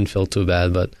didn't feel too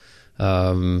bad. But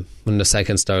when the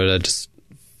second started, I just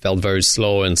felt very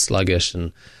slow and sluggish,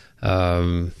 and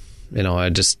I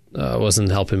just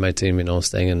wasn't helping my team,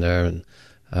 staying in there,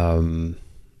 and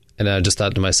I just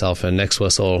thought to myself, next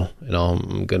whistle,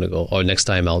 I'm going to go, or next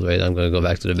time out, right, I'm going to go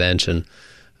back to the bench, and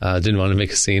didn't want to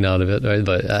make a scene out of it, right?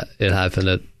 But it happened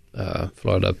at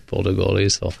Florida pulled a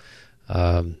goalie, so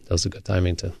that was a good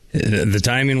timing too. The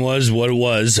timing was what it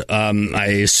was. I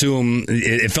assume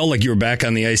it felt like you were back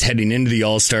on the ice heading into the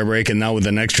All-Star break, and now with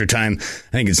an extra time,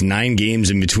 I think it's 9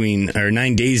 days in between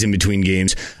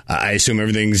games. I assume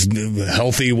everything's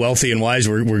healthy, wealthy, and wise.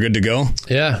 We're good to go.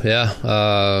 Yeah.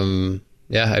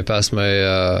 I passed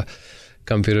my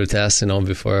computer test,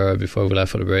 before we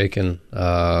left for the break, and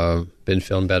been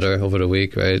feeling better over the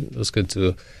week. Right, it was good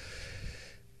to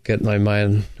get my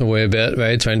mind away a bit,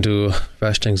 right? Trying to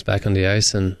rush things back on the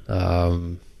ice, and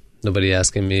nobody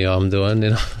asking me how I'm doing,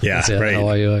 Yeah, right. How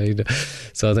are you?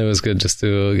 So I think it was good just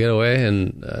to get away,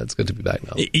 and it's good to be back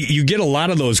now. You get a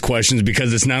lot of those questions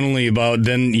because it's not only about,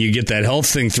 then you get that health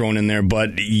thing thrown in there,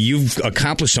 but you've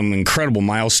accomplished some incredible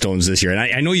milestones this year. And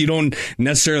I know you don't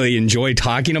necessarily enjoy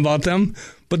talking about them,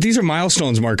 but these are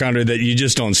milestones, Marc Andre, that you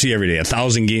just don't see every day.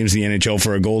 1,000 games in the NHL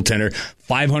for a goaltender,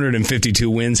 552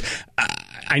 wins.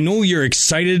 I know you're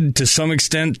excited to some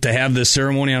extent to have this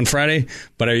ceremony on Friday,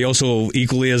 but are you also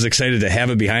equally as excited to have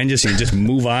it behind you so you just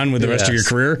move on with the rest of your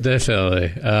career?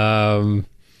 Definitely. I'm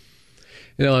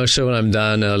sure when I'm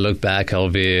done and I look back, I'll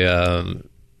be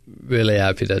really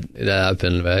happy that it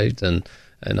happened, right? And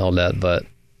all that. But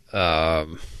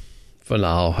for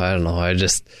now, I don't know.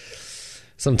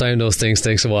 Sometimes those things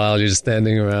takes a while. You're just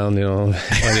standing around,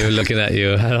 while you're looking at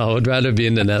you. I would rather be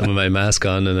in the net with my mask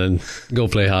on and then go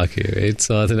play hockey, right?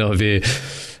 So I think I'll be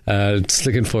just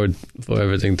looking forward for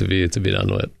everything to be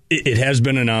done with. It has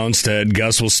been announced that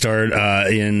Gus will start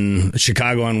in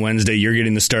Chicago on Wednesday. You're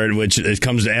getting the start, which it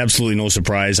comes to absolutely no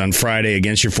surprise, on Friday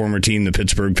against your former team, the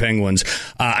Pittsburgh Penguins.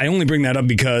 I only bring that up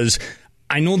because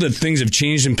I know that things have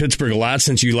changed in Pittsburgh a lot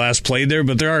since you last played there,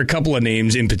 but there are a couple of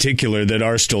names in particular that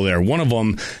are still there. One of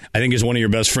them, I think, is one of your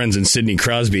best friends in Sidney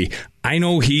Crosby. I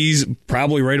know he's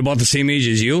probably right about the same age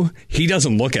as you. He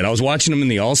doesn't look it. I was watching him in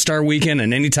the All-Star weekend,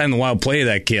 and anytime the Wild play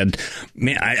that kid,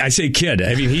 man, I say kid.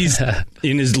 I mean, he's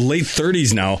in his late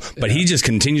 30s now, but he just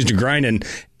continues to grind. And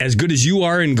as good as you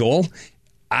are in goal,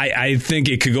 I think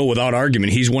it could go without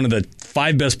argument. He's one of the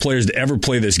 5 best players to ever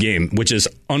play this game, which is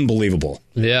unbelievable.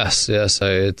 Yes,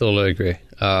 I totally agree.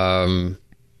 I don't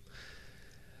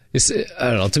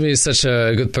know. To me, he's such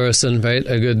a good person, right?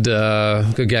 A good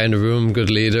guy in the room, good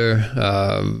leader.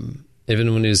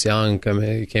 Even when he was young,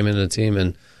 he came into the team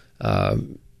and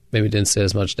maybe didn't say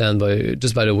as much then, but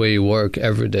just by the way he worked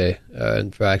every day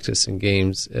in practice and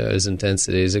games, his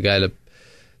intensity. He's a guy that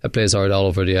plays hard all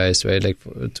over the ice, right? Like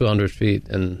 200 feet,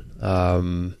 and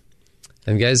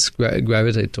guys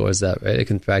gravitate towards that, right?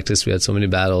 Like in practice, we had so many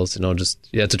battles, just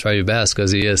you have to try your best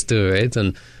because he is too, right?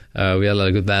 And we had a lot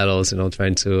of good battles,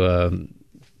 trying to,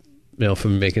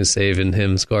 from making save and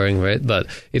him scoring, right? But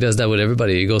he does that with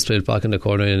everybody. He goes play the puck in the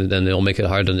corner, and then they'll make it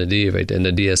hard on the D, right? And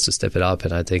the D has to step it up,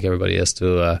 and I think everybody has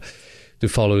to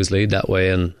follow his lead that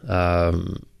way, and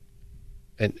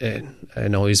I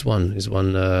know he's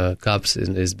won cups,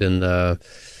 and he's been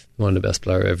one of the best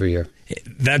player every year.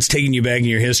 That's taking you back in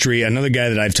your history. Another guy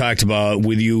that I've talked about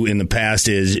with you in the past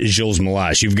is Gilles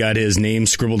Malache. You've got his name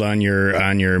scribbled on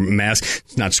your mask.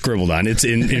 It's not scribbled on. It's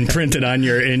imprinted on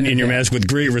your mask with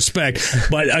great respect.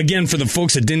 But again, for the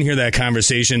folks that didn't hear that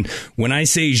conversation, when I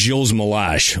say Gilles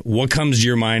Malache, what comes to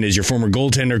your mind is your former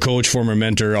goaltender coach, former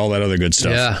mentor, all that other good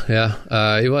stuff.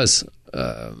 Yeah. He was.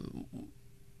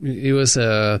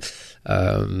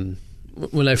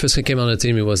 When I first came on the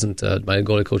team, he wasn't my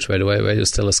goalie coach right away. Right? He was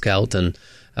still a scout, and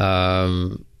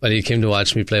but he came to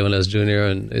watch me play when I was junior,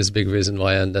 and is a big reason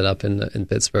why I ended up in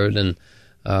Pittsburgh. And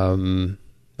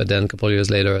but then a couple of years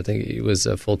later, I think he was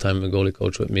a full-time goalie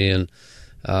coach with me, and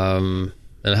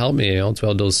helped me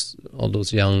throughout all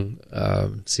those young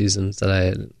seasons that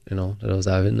I was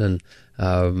having. And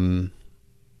I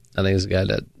think he's a guy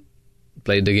that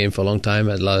played the game for a long time,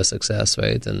 had a lot of success,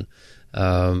 right? And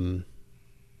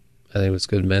I think it was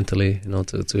good mentally,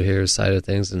 to hear his side of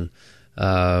things, and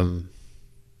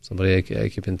somebody I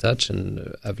keep in touch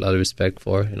and I have a lot of respect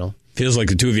for, Feels like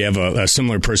the two of you have a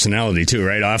similar personality too,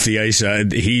 right? Off the ice,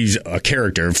 he's a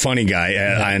character, funny guy,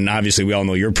 and obviously we all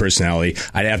know your personality.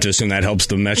 I'd have to assume that helps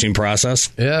the meshing process.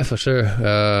 Yeah, for sure.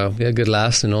 We had good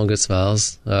laughs, good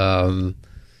smiles. I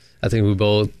think we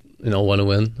both, want to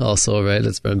win also, right?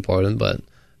 That's very important, but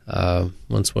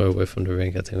once we're away from the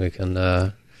rink, I think we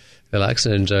can relax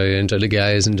and enjoy the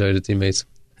guys, enjoy the teammates.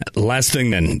 Last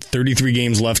thing then, 33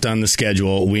 games left on the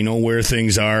schedule. We know where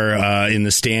things are in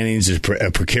the standings. There's a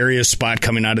precarious spot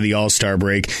coming out of the All-Star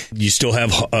break. You still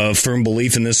have a firm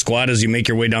belief in this squad as you make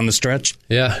your way down the stretch?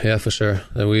 Yeah, for sure.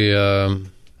 We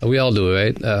all do,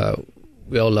 right?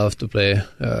 We all love to play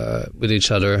with each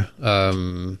other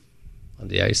on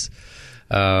the ice.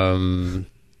 I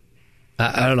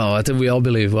don't know. I think we all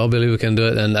believe we can do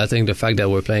it, and I think the fact that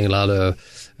we're playing a lot of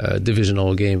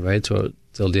divisional game, right,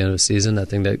 till the end of the season, I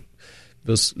think that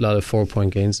there's a lot of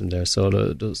 4-point games in there.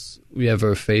 So we have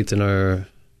our faith in our.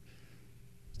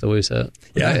 Is that what you said?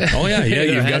 Yeah. Oh yeah.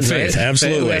 You've got faith. Right?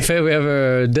 Absolutely. We have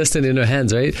our destiny in our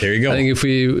hands, right? There you go. I think if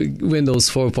we win those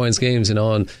 4 points games, and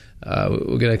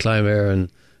we're gonna climb there, and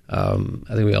I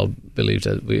think we all believe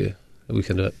that we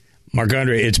can do it. Marc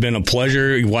Andre, it's been a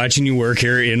pleasure watching you work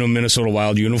here in a Minnesota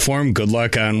Wild uniform. Good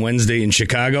luck on Wednesday in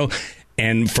Chicago.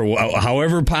 And for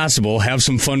however possible, have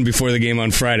some fun before the game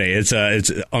on Friday. It's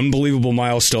an unbelievable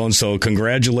milestone, so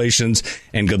congratulations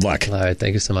and good luck. All right,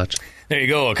 thank you so much. There you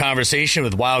go, a conversation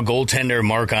with Wild goaltender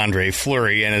Marc Andre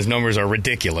Fleury, and his numbers are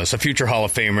ridiculous. A future Hall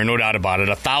of Famer, no doubt about it.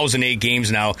 1,008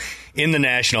 games now in the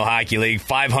National Hockey League,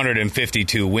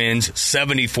 552 wins,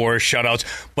 74 shutouts.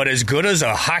 But as good as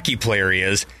a hockey player he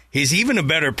is, he's even a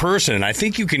better person. I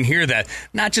think you can hear that,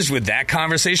 not just with that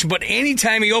conversation, but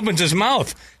anytime he opens his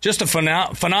mouth. Just a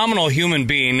phenomenal human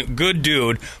being, good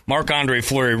dude. Marc Andre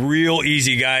Fleury, real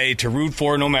easy guy to root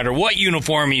for no matter what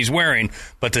uniform he's wearing.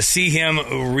 But to see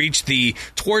him reach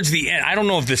towards the end, I don't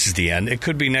know if this is the end. It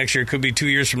could be next year, it could be 2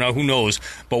 years from now, who knows.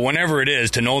 But whenever it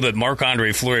is, to know that Marc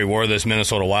Andre Fleury wore this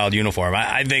Minnesota Wild uniform,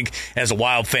 I think as a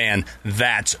Wild fan,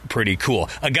 that's pretty cool.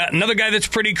 Another guy that's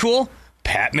pretty cool,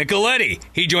 Pat Micheletti.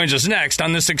 He joins us next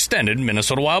on this extended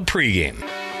Minnesota Wild pregame.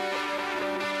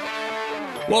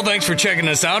 Well, thanks for checking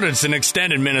us out. It's an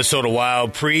extended Minnesota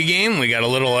Wild pregame. We got a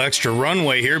little extra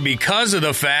runway here because of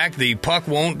the fact the puck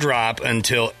won't drop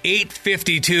until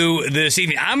 8:52 this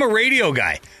evening. I'm a radio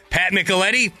guy. Pat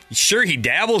Micheletti, sure, he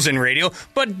dabbles in radio,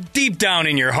 but deep down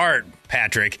in your heart,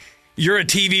 Patrick, you're a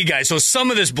TV guy, so some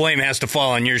of this blame has to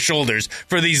fall on your shoulders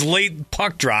for these late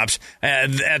puck drops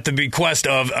at the bequest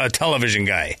of a television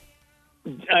guy.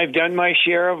 I've done my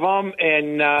share of them,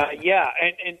 and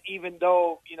and even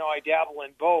though I dabble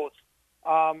in both,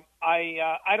 I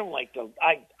don't like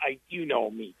you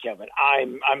know me, Kevin.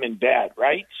 I'm in bed,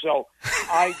 right? So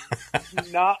I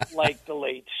do not like the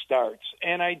late starts,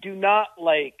 and I do not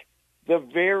like the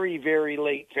very, very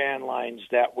late fan lines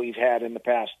that we've had in the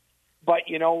past. But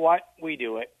you know what? We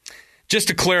do it. Just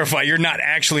to clarify, you're not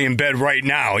actually in bed right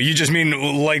now. You just mean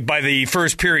like by the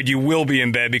first period you will be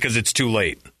in bed because it's too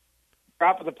late.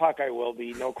 Drop of the puck, I will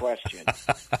be, no question.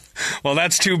 Well,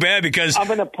 that's too bad because I'm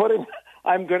going to put it.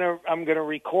 I'm going to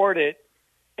record it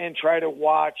and try to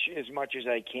watch as much as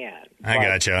I can. I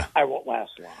gotcha. I won't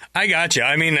last long. I gotcha.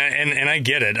 I mean, and I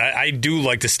get it. I do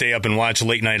like to stay up and watch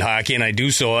late night hockey, and I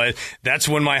do so. That's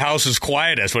when my house is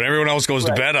quietest. When everyone else goes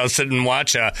to bed, I'll sit and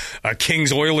watch a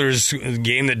Kings-Oilers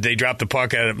game that they drop the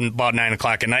puck at about 9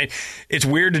 o'clock at night. It's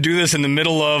weird to do this in the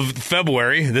middle of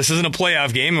February. This isn't a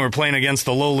playoff game, and we're playing against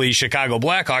the lowly Chicago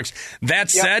Blackhawks. That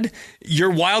said,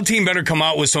 your Wild team better come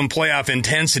out with some playoff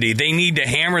intensity. They need to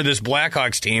hammer this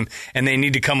Blackhawks team, and they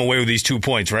need to come away with these 2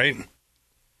 points, right?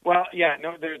 Well, yeah,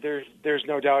 no, there's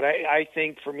no doubt. I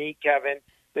think for me, Kevin,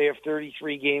 they have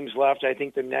 33 games left. I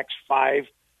think the next 5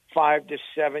 to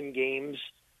 7 games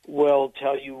will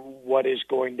tell you what is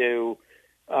going to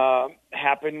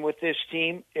happen with this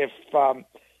team. If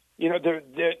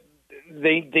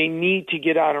they need to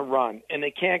get on a run, and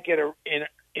they can't get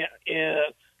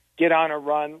on a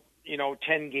run.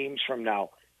 10 games from now,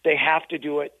 they have to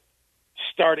do it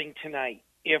starting tonight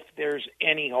if there's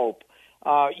any hope.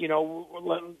 We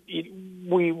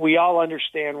all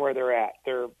understand where they're at.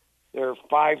 They're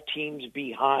 5 teams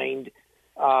behind,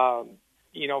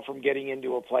 from getting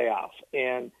into a playoff,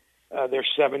 and they're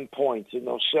 7 points, and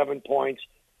those 7 points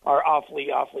are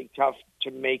awfully tough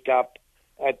to make up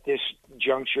at this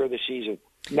juncture of the season.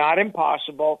 Not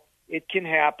impossible. It can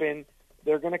happen.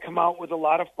 They're going to come out with a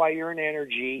lot of fire and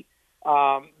energy,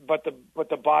 but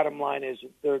the bottom line is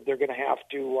they're going to have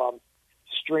to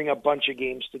string a bunch of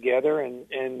games together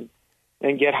and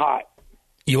get hot.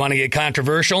 You want to get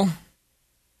controversial?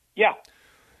 Yeah.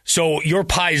 So your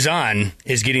Paisan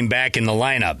is getting back in the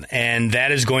lineup, and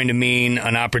that is going to mean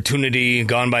an opportunity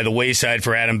gone by the wayside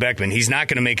for Adam Beckman. He's not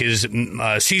going to make his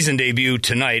season debut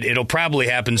tonight. It'll probably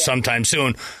happen sometime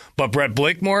soon. But Brett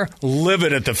Blakemore,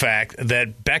 livid at the fact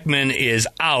that Beckman is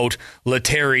out,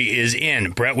 Lettieri is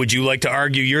in. Brett, would you like to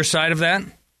argue your side of that?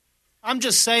 I'm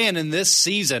just saying in this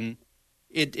season,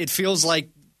 it feels like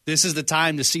this is the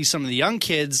time to see some of the young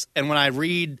kids. And when I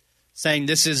read saying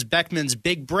this is Beckman's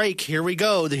big break, here we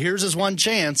go, here's his one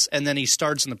chance, and then he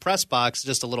starts in the press box,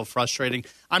 just a little frustrating.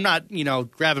 I'm not,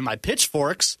 grabbing my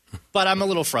pitchforks, but I'm a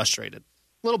little frustrated,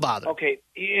 a little bothered. Okay,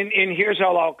 and here's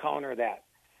how I'll counter that.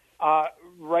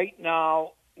 Right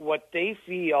now, what they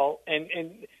feel,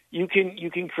 and you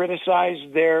can criticize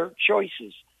their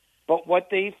choices, but what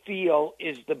they feel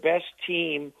is the best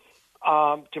team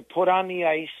to put on the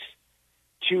ice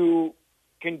to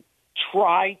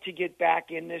try to get back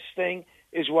in this thing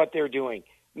is what they're doing.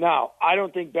 Now, I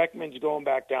don't think Beckman's going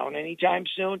back down anytime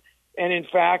soon, and in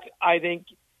fact, I think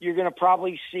you're going to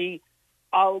probably see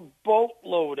a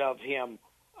boatload of him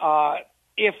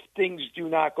if things do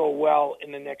not go well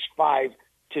in the next 5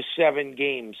 to 7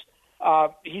 games.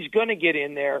 He's going to get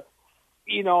in there.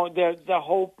 The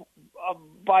hope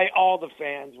by all the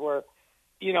fans were,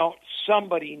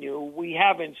 somebody knew. We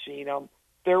haven't seen him.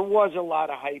 There was a lot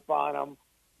of hype on him.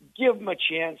 Give him a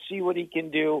chance, see what he can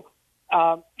do.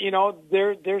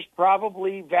 There's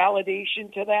probably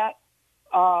validation to that.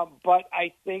 But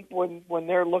I think when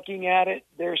they're looking at it,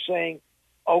 they're saying,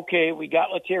 okay, we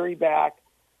got Lettieri back,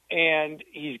 and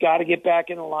he's got to get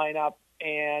back in the lineup,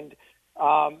 and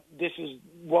this is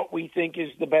what we think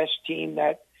is the best team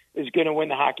that is going to win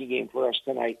the hockey game for us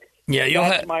tonight. Yeah,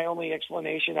 that's my only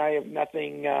explanation. I have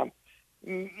nothing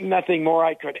more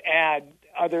I could add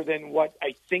other than what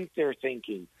I think they're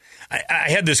thinking. I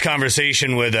had this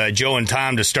conversation with Joe and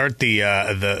Tom to start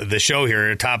the show here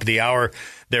at the top of the hour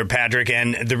there, Patrick,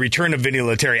 and the return of Vinny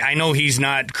Lettieri. I know he's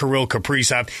not Kirill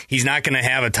Kaprizov. He's not going to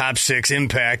have a top 6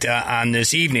 impact on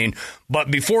this evening, but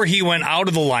before he went out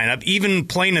of the lineup, even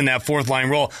playing in that fourth line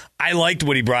role, I liked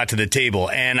what he brought to the table,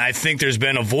 and I think there's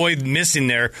been a void missing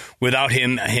there without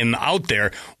him out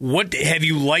there. What have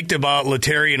you liked about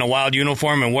Lettieri in a Wild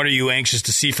uniform, and what are you anxious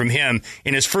to see from him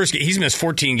in his first game? He's missed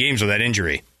 14 games with that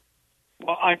injury.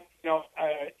 Well, I'm going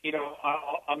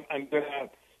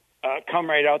to come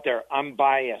right out there. I'm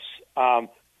biased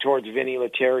towards Vinny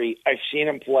Lettieri. I've seen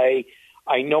him play.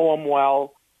 I know him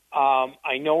well.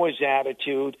 I know his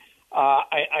attitude.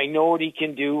 I know what he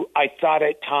can do. I thought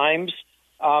at times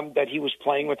that he was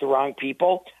playing with the wrong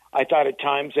people. I thought at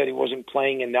times that he wasn't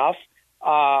playing enough.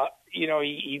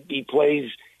 He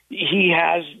plays. He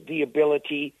has the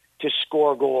ability to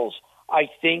score goals. I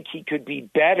think he could be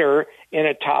better in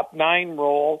a top 9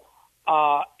 role,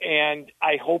 and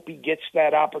I hope he gets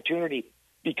that opportunity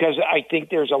because I think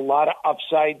there's a lot of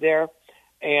upside there.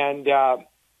 And,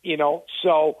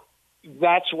 so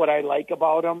that's what I like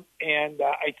about him, and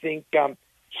I think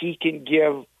he can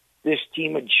give this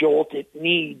team a jolt it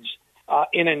needs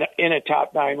in a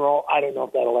top 9 role. I don't know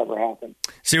if that'll ever happen.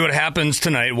 See what happens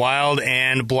tonight. Wild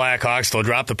and Blackhawks. They'll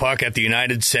drop the puck at the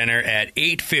United Center at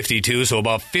 8:52, so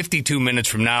about 52 minutes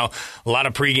from now. A lot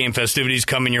of pregame festivities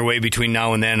coming your way between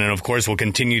now and then, and of course we'll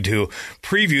continue to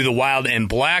preview the Wild and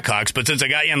Blackhawks. But since I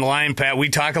got you on the line, Pat, we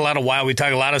talk a lot of Wild. We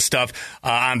talk a lot of stuff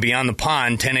on Beyond the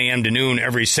Pond, 10 a.m. to noon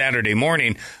every Saturday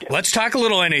morning. Let's talk a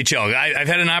little NHL. I've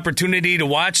had an opportunity to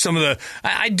watch some of the...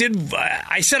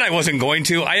 I said I wasn't going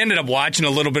to. I ended up watching a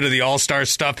little bit of the All-Star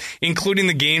stuff, including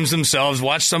the games themselves,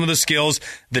 watch some of the skills,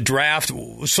 the draft,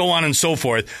 so on and so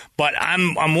forth. But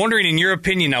I'm wondering, in your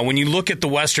opinion now, when you look at the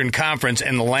Western Conference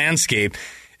and the landscape,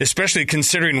 especially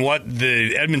considering what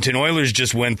the Edmonton Oilers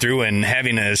just went through and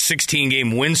having a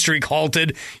 16-game win streak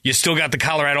halted. You still got the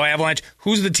Colorado Avalanche.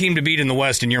 Who's the team to beat in the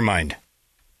West in your mind?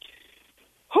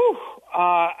 Whew.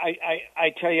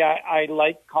 I tell you, I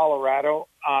like Colorado.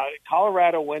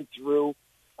 Colorado went through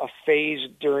a phase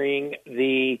during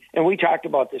and we talked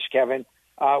about this, Kevin,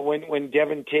 when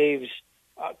Devin Taves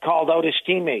called out his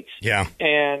teammates. Yeah.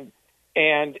 And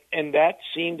that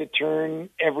seemed to turn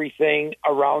everything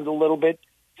around a little bit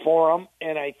for him.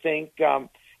 And I think, I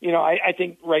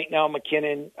think right now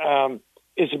McKinnon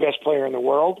is the best player in the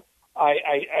world.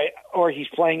 Or he's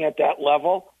playing at that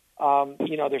level.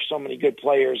 There's so many good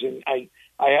players, and I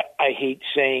hate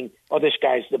saying, "Oh, this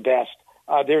guy's the best."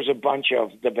 There's a bunch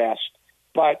of the best,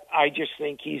 but I just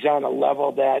think he's on a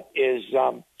level that is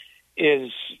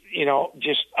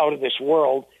just out of this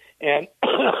world. And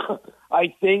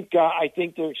I think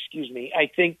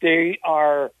they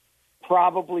are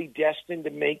probably destined to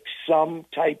make some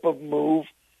type of move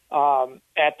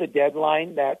at the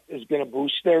deadline that is going to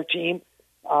boost their team.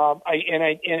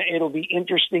 And it'll be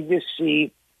interesting to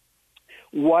see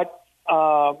what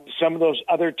some of those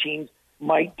other teams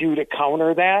might do to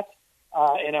counter that.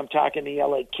 And I'm talking the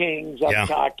LA Kings. I'm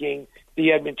talking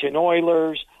the Edmonton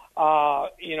Oilers.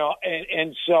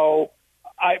 And so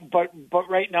but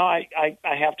right now I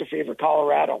have to favor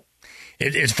Colorado.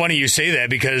 It's funny you say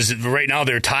that because right now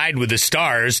they're tied with the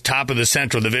Stars, top of the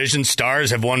Central Division.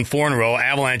 Stars have won 4 in a row.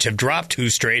 Avalanche have dropped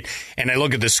 2 straight. And I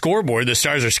look at the scoreboard. The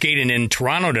Stars are skating in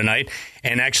Toronto tonight.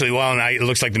 And actually, it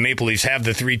looks like the Maple Leafs have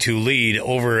the 3-2 lead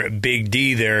over Big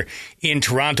D there in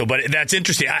Toronto. But that's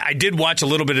interesting. I did watch a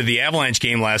little bit of the Avalanche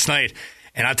game last night.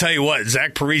 And I'll tell you what,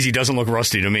 Zach Parise doesn't look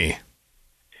rusty to me.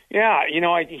 Yeah,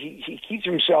 he keeps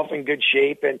himself in good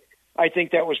shape, and I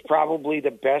think that was probably the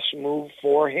best move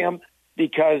for him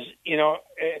because,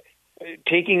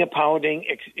 taking a pounding,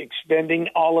 expending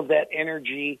all of that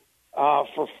energy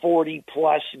for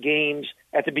 40-plus games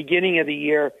at the beginning of the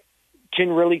year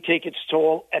can really take its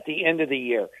toll at the end of the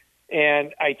year.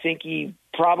 And I think he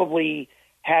probably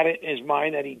had it in his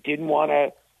mind that he didn't want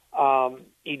to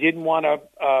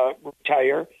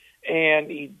retire,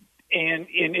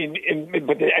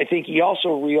 but I think he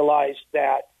also realized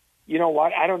that, you know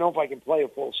what, I don't know if I can play a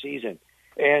full season.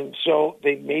 And so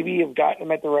they maybe have gotten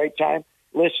him at the right time.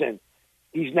 Listen,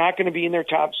 he's not going to be in their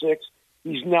top 6.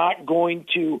 He's not going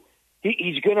to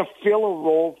he's going to fill a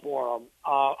role for them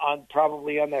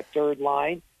probably on that third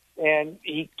line. And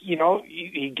he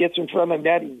gets in front of the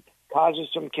net, he causes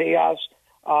some chaos,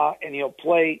 and he'll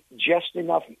play just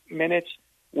enough minutes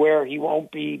where he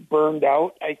won't be burned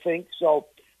out, I think. So,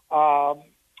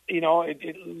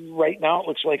 right now it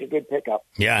looks like a good pickup.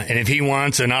 Yeah, and if he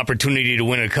wants an opportunity to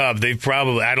win a cup, they've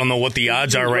probably, I don't know what the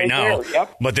odds are right now,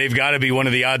 but they've got to be one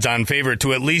of the odds-on favorite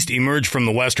to at least emerge from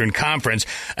the Western Conference.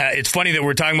 It's funny that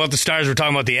we're talking about the Stars, we're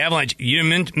talking about the Avalanche. You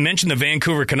mentioned the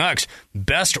Vancouver Canucks.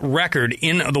 Best record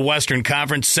in the Western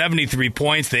Conference, 73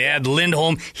 points. They add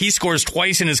Lindholm. He scores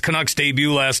twice in his Canucks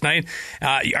debut last night.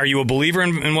 Are you a believer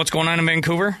in what's going on in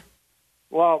Vancouver?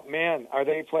 Well, man, are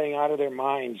they playing out of their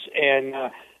minds? And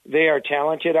they are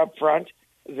talented up front.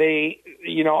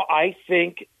 I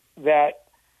think that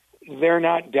they're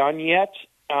not done yet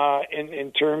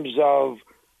in terms of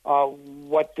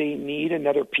what they need,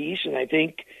 another piece. And I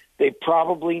think they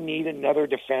probably need another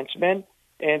defenseman.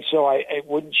 And so it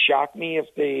wouldn't shock me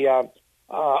if they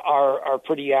are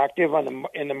pretty active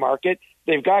in the market.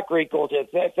 They've got great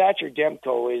goaltenders. Thatcher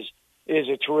Demko is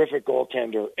a terrific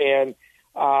goaltender. And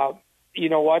you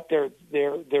know what? They're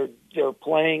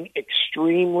playing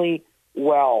extremely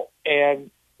well.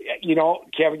 And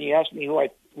Kevin, you asked me who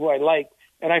I like,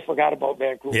 and I forgot about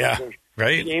Vancouver. Yeah,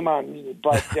 right. Game on,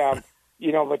 but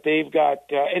but they've got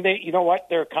and they, you know what?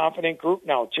 They're a confident group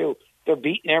now too. They're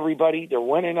beating everybody. They're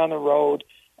winning on the road.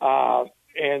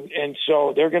 And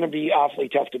so they're going to be awfully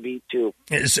tough to beat, too.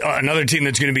 It's another team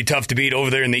that's going to be tough to beat over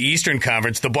there in the Eastern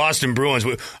Conference, the Boston Bruins.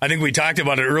 I think we talked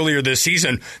about it earlier this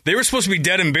season. They were supposed to be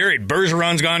dead and buried.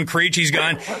 Bergeron's gone, Krejci's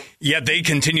gone, yet they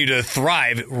continue to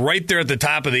thrive right there at the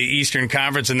top of the Eastern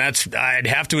Conference. And I'd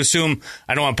have to assume,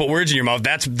 I don't want to put words in your mouth,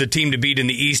 that's the team to beat in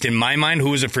the East in my mind.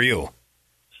 Who is it for you?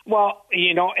 Well,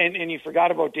 and you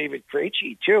forgot about David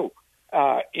Krejci, too.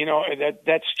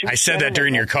 That's too. I said that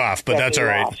during your cough, but that's all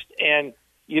right. Lost. And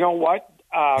you know what?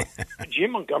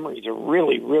 Jim Montgomery is a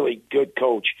really, really good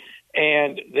coach,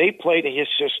 and they play to his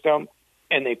system,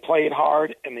 and they play it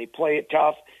hard, and they play it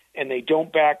tough, and they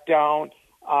don't back down.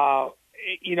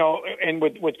 And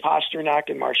with Pasternak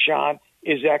and Marchand,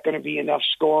 is that going to be enough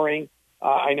scoring?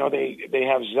 I know they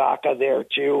have Zaka there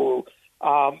too,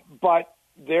 but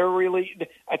they're really.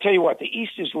 I tell you what, the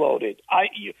East is loaded.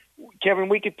 Kevin,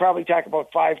 we could probably talk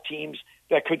about 5 teams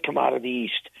that could come out of the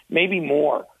East, maybe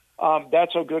more.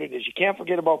 That's how good it is. You can't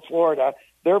forget about Florida.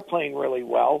 They're playing really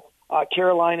well.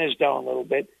 Carolina's down a little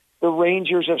bit. The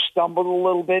Rangers have stumbled a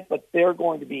little bit, but they're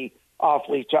going to be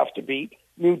awfully tough to beat.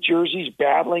 New Jersey's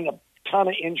battling a ton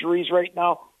of injuries right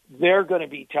now. They're going to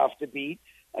be tough to beat.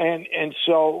 And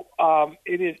so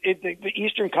the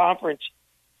Eastern Conference,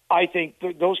 I think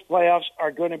those playoffs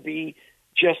are going to be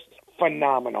just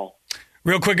phenomenal.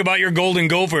 Real quick about your Golden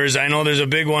Gophers. I know there's a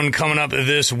big one coming up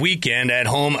this weekend at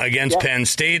home against Penn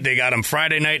State. They got them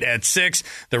Friday night at 6,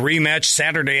 the rematch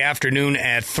Saturday afternoon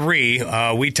at 3.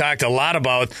 We talked a lot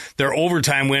about their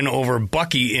overtime win over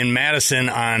Bucky in Madison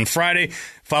on Friday.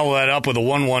 Follow that up with a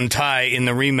 1-1 tie in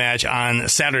the rematch on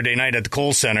Saturday night at the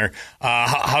Kohl Center.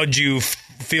 How'd you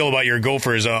feel about your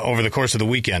Gophers over the course of the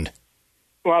weekend?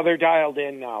 Well, they're dialed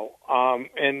in now,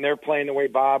 and they're playing the way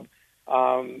Bob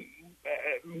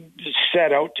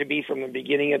set out to be from the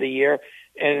beginning of the year,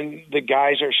 and the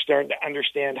guys are starting to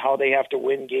understand how they have to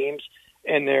win games,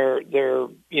 and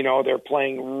they're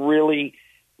playing really,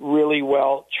 really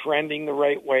well, trending the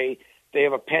right way. They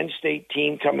have a Penn State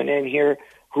team coming in here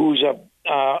who's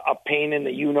a pain in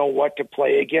the you-know-what to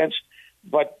play against,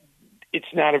 but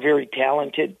it's not a very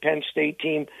talented Penn State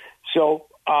team. So,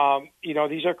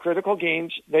 these are critical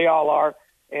games. They all are.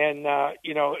 And,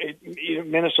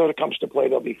 Minnesota comes to play,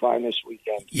 they'll be fine this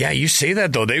weekend. Yeah, you say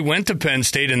that, though. They went to Penn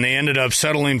State, and they ended up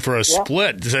settling for a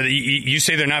split. So you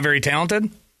say they're not very talented?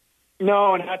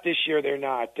 No, not this year. They're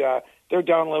not. They're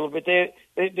down a little bit.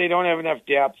 They don't have enough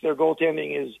depth. Their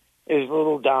goaltending is a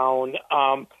little down.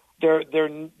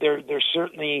 They're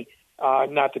certainly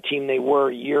not the team they were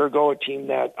a year ago, a team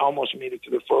that almost made it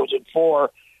to the Frozen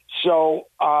Four. So,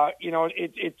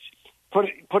 it's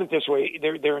put it this way: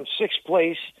 they're in 6th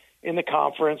place in the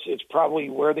conference. It's probably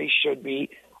where they should be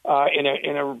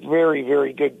in a very,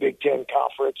 very good Big Ten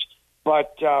conference.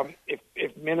 But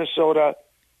if Minnesota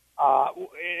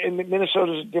and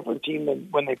Minnesota's a different team than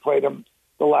when they played them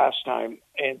the last time,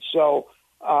 and so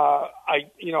I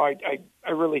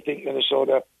really think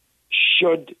Minnesota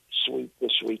should sweep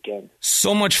this weekend.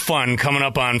 So much fun coming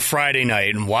up on Friday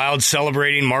night. Wild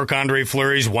celebrating Marc Andre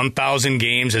Fleury's 1,000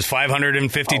 games, his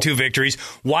 552 victories.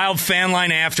 Wild fan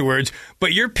line afterwards.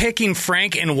 But you're picking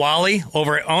Frank and Wally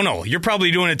over. Oh no, you're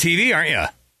probably doing a TV, aren't you?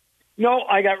 No,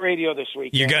 I got radio this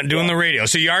weekend. You got doing the radio,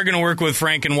 so you are going to work with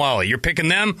Frank and Wally. You're picking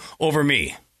them over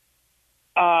me.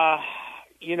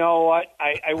 You know what?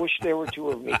 I wish there were 2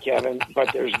 of me, Kevin,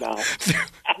 but there's not.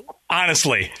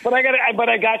 Honestly. But I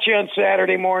got you on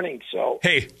Saturday morning, so.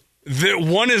 Hey,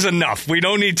 one is enough. We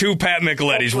don't need 2 Pat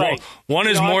Michelettis. Right. One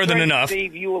is more than enough. To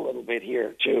save you a little bit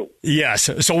here, too. Yes.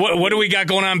 So what do we got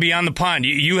going on beyond the pond?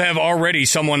 You have already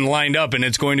someone lined up, and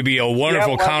it's going to be a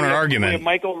wonderful counter-argument. We have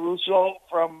Michael Russo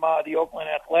from the Oakland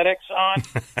Athletics on.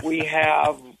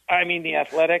 The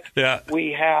Athletics. Yeah.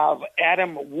 We have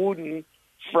Adam Wooden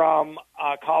from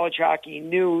College Hockey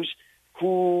News,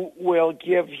 who will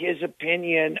give his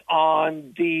opinion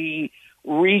on the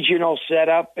regional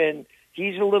setup, and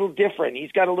he's a little different.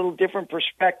 He's got a little different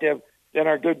perspective than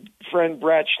our good friend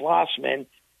Brad Schlossman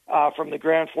from the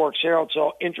Grand Forks Herald.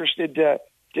 So interested to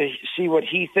see what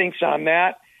he thinks on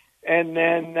that. And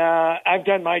then I've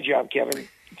done my job, Kevin.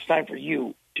 It's time for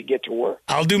you to get to work.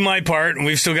 I'll do my part, and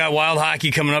we've still got Wild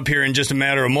Hockey coming up here in just a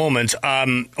matter of moments.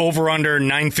 Over under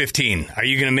 9:15. Are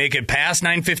you going to make it past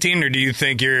 9:15, or do you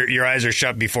think your eyes are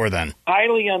shut before then?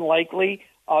 Highly unlikely.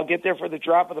 I'll get there for the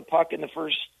drop of the puck in the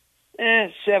first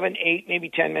 7, 8, maybe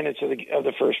 10 minutes of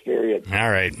the first period. All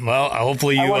right. Well,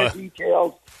 hopefully you. I want a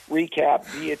detailed recap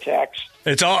via text.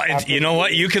 You know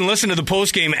what? You can listen to the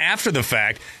postgame after the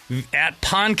fact at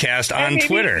Pondcast on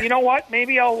Twitter. You know what?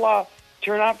 Maybe I'll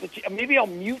turn off maybe I'll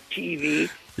mute TV.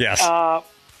 Yes.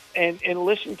 And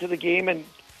listen to the game and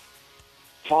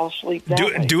fall asleep.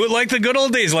 Do it like the good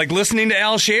old days, like listening to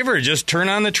Al Shaver. Just turn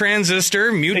on the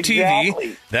transistor, mute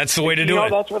TV. That's the way to do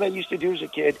it. That's what I used to do as a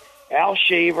kid. Al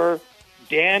Shaver,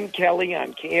 Dan Kelly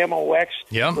on KMOX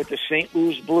with the St.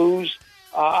 Louis Blues.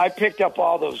 I picked up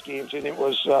all those games, and it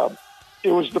was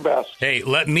the best. Hey,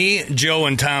 let me, Joe,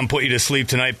 and Tom put you to sleep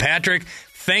tonight. Patrick,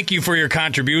 thank you for your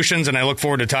contributions, and I look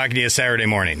forward to talking to you Saturday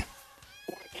morning.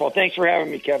 Well, thanks for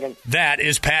having me, Kevin. That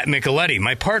is Pat Micheletti,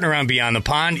 my partner on Beyond the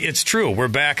Pond. It's true. We're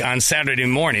back on Saturday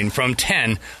morning from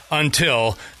 10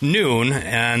 until noon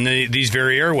on these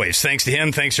very airwaves. Thanks to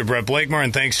him, thanks to Brett Blakemore,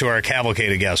 and thanks to our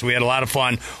cavalcade of guests. We had a lot of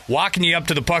fun walking you up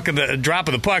to the drop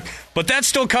of the puck, but that's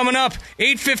still coming up,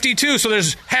 8:52, so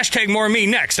there's #more me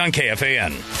next on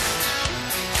KFAN.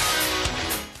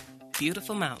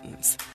 Beautiful mountains,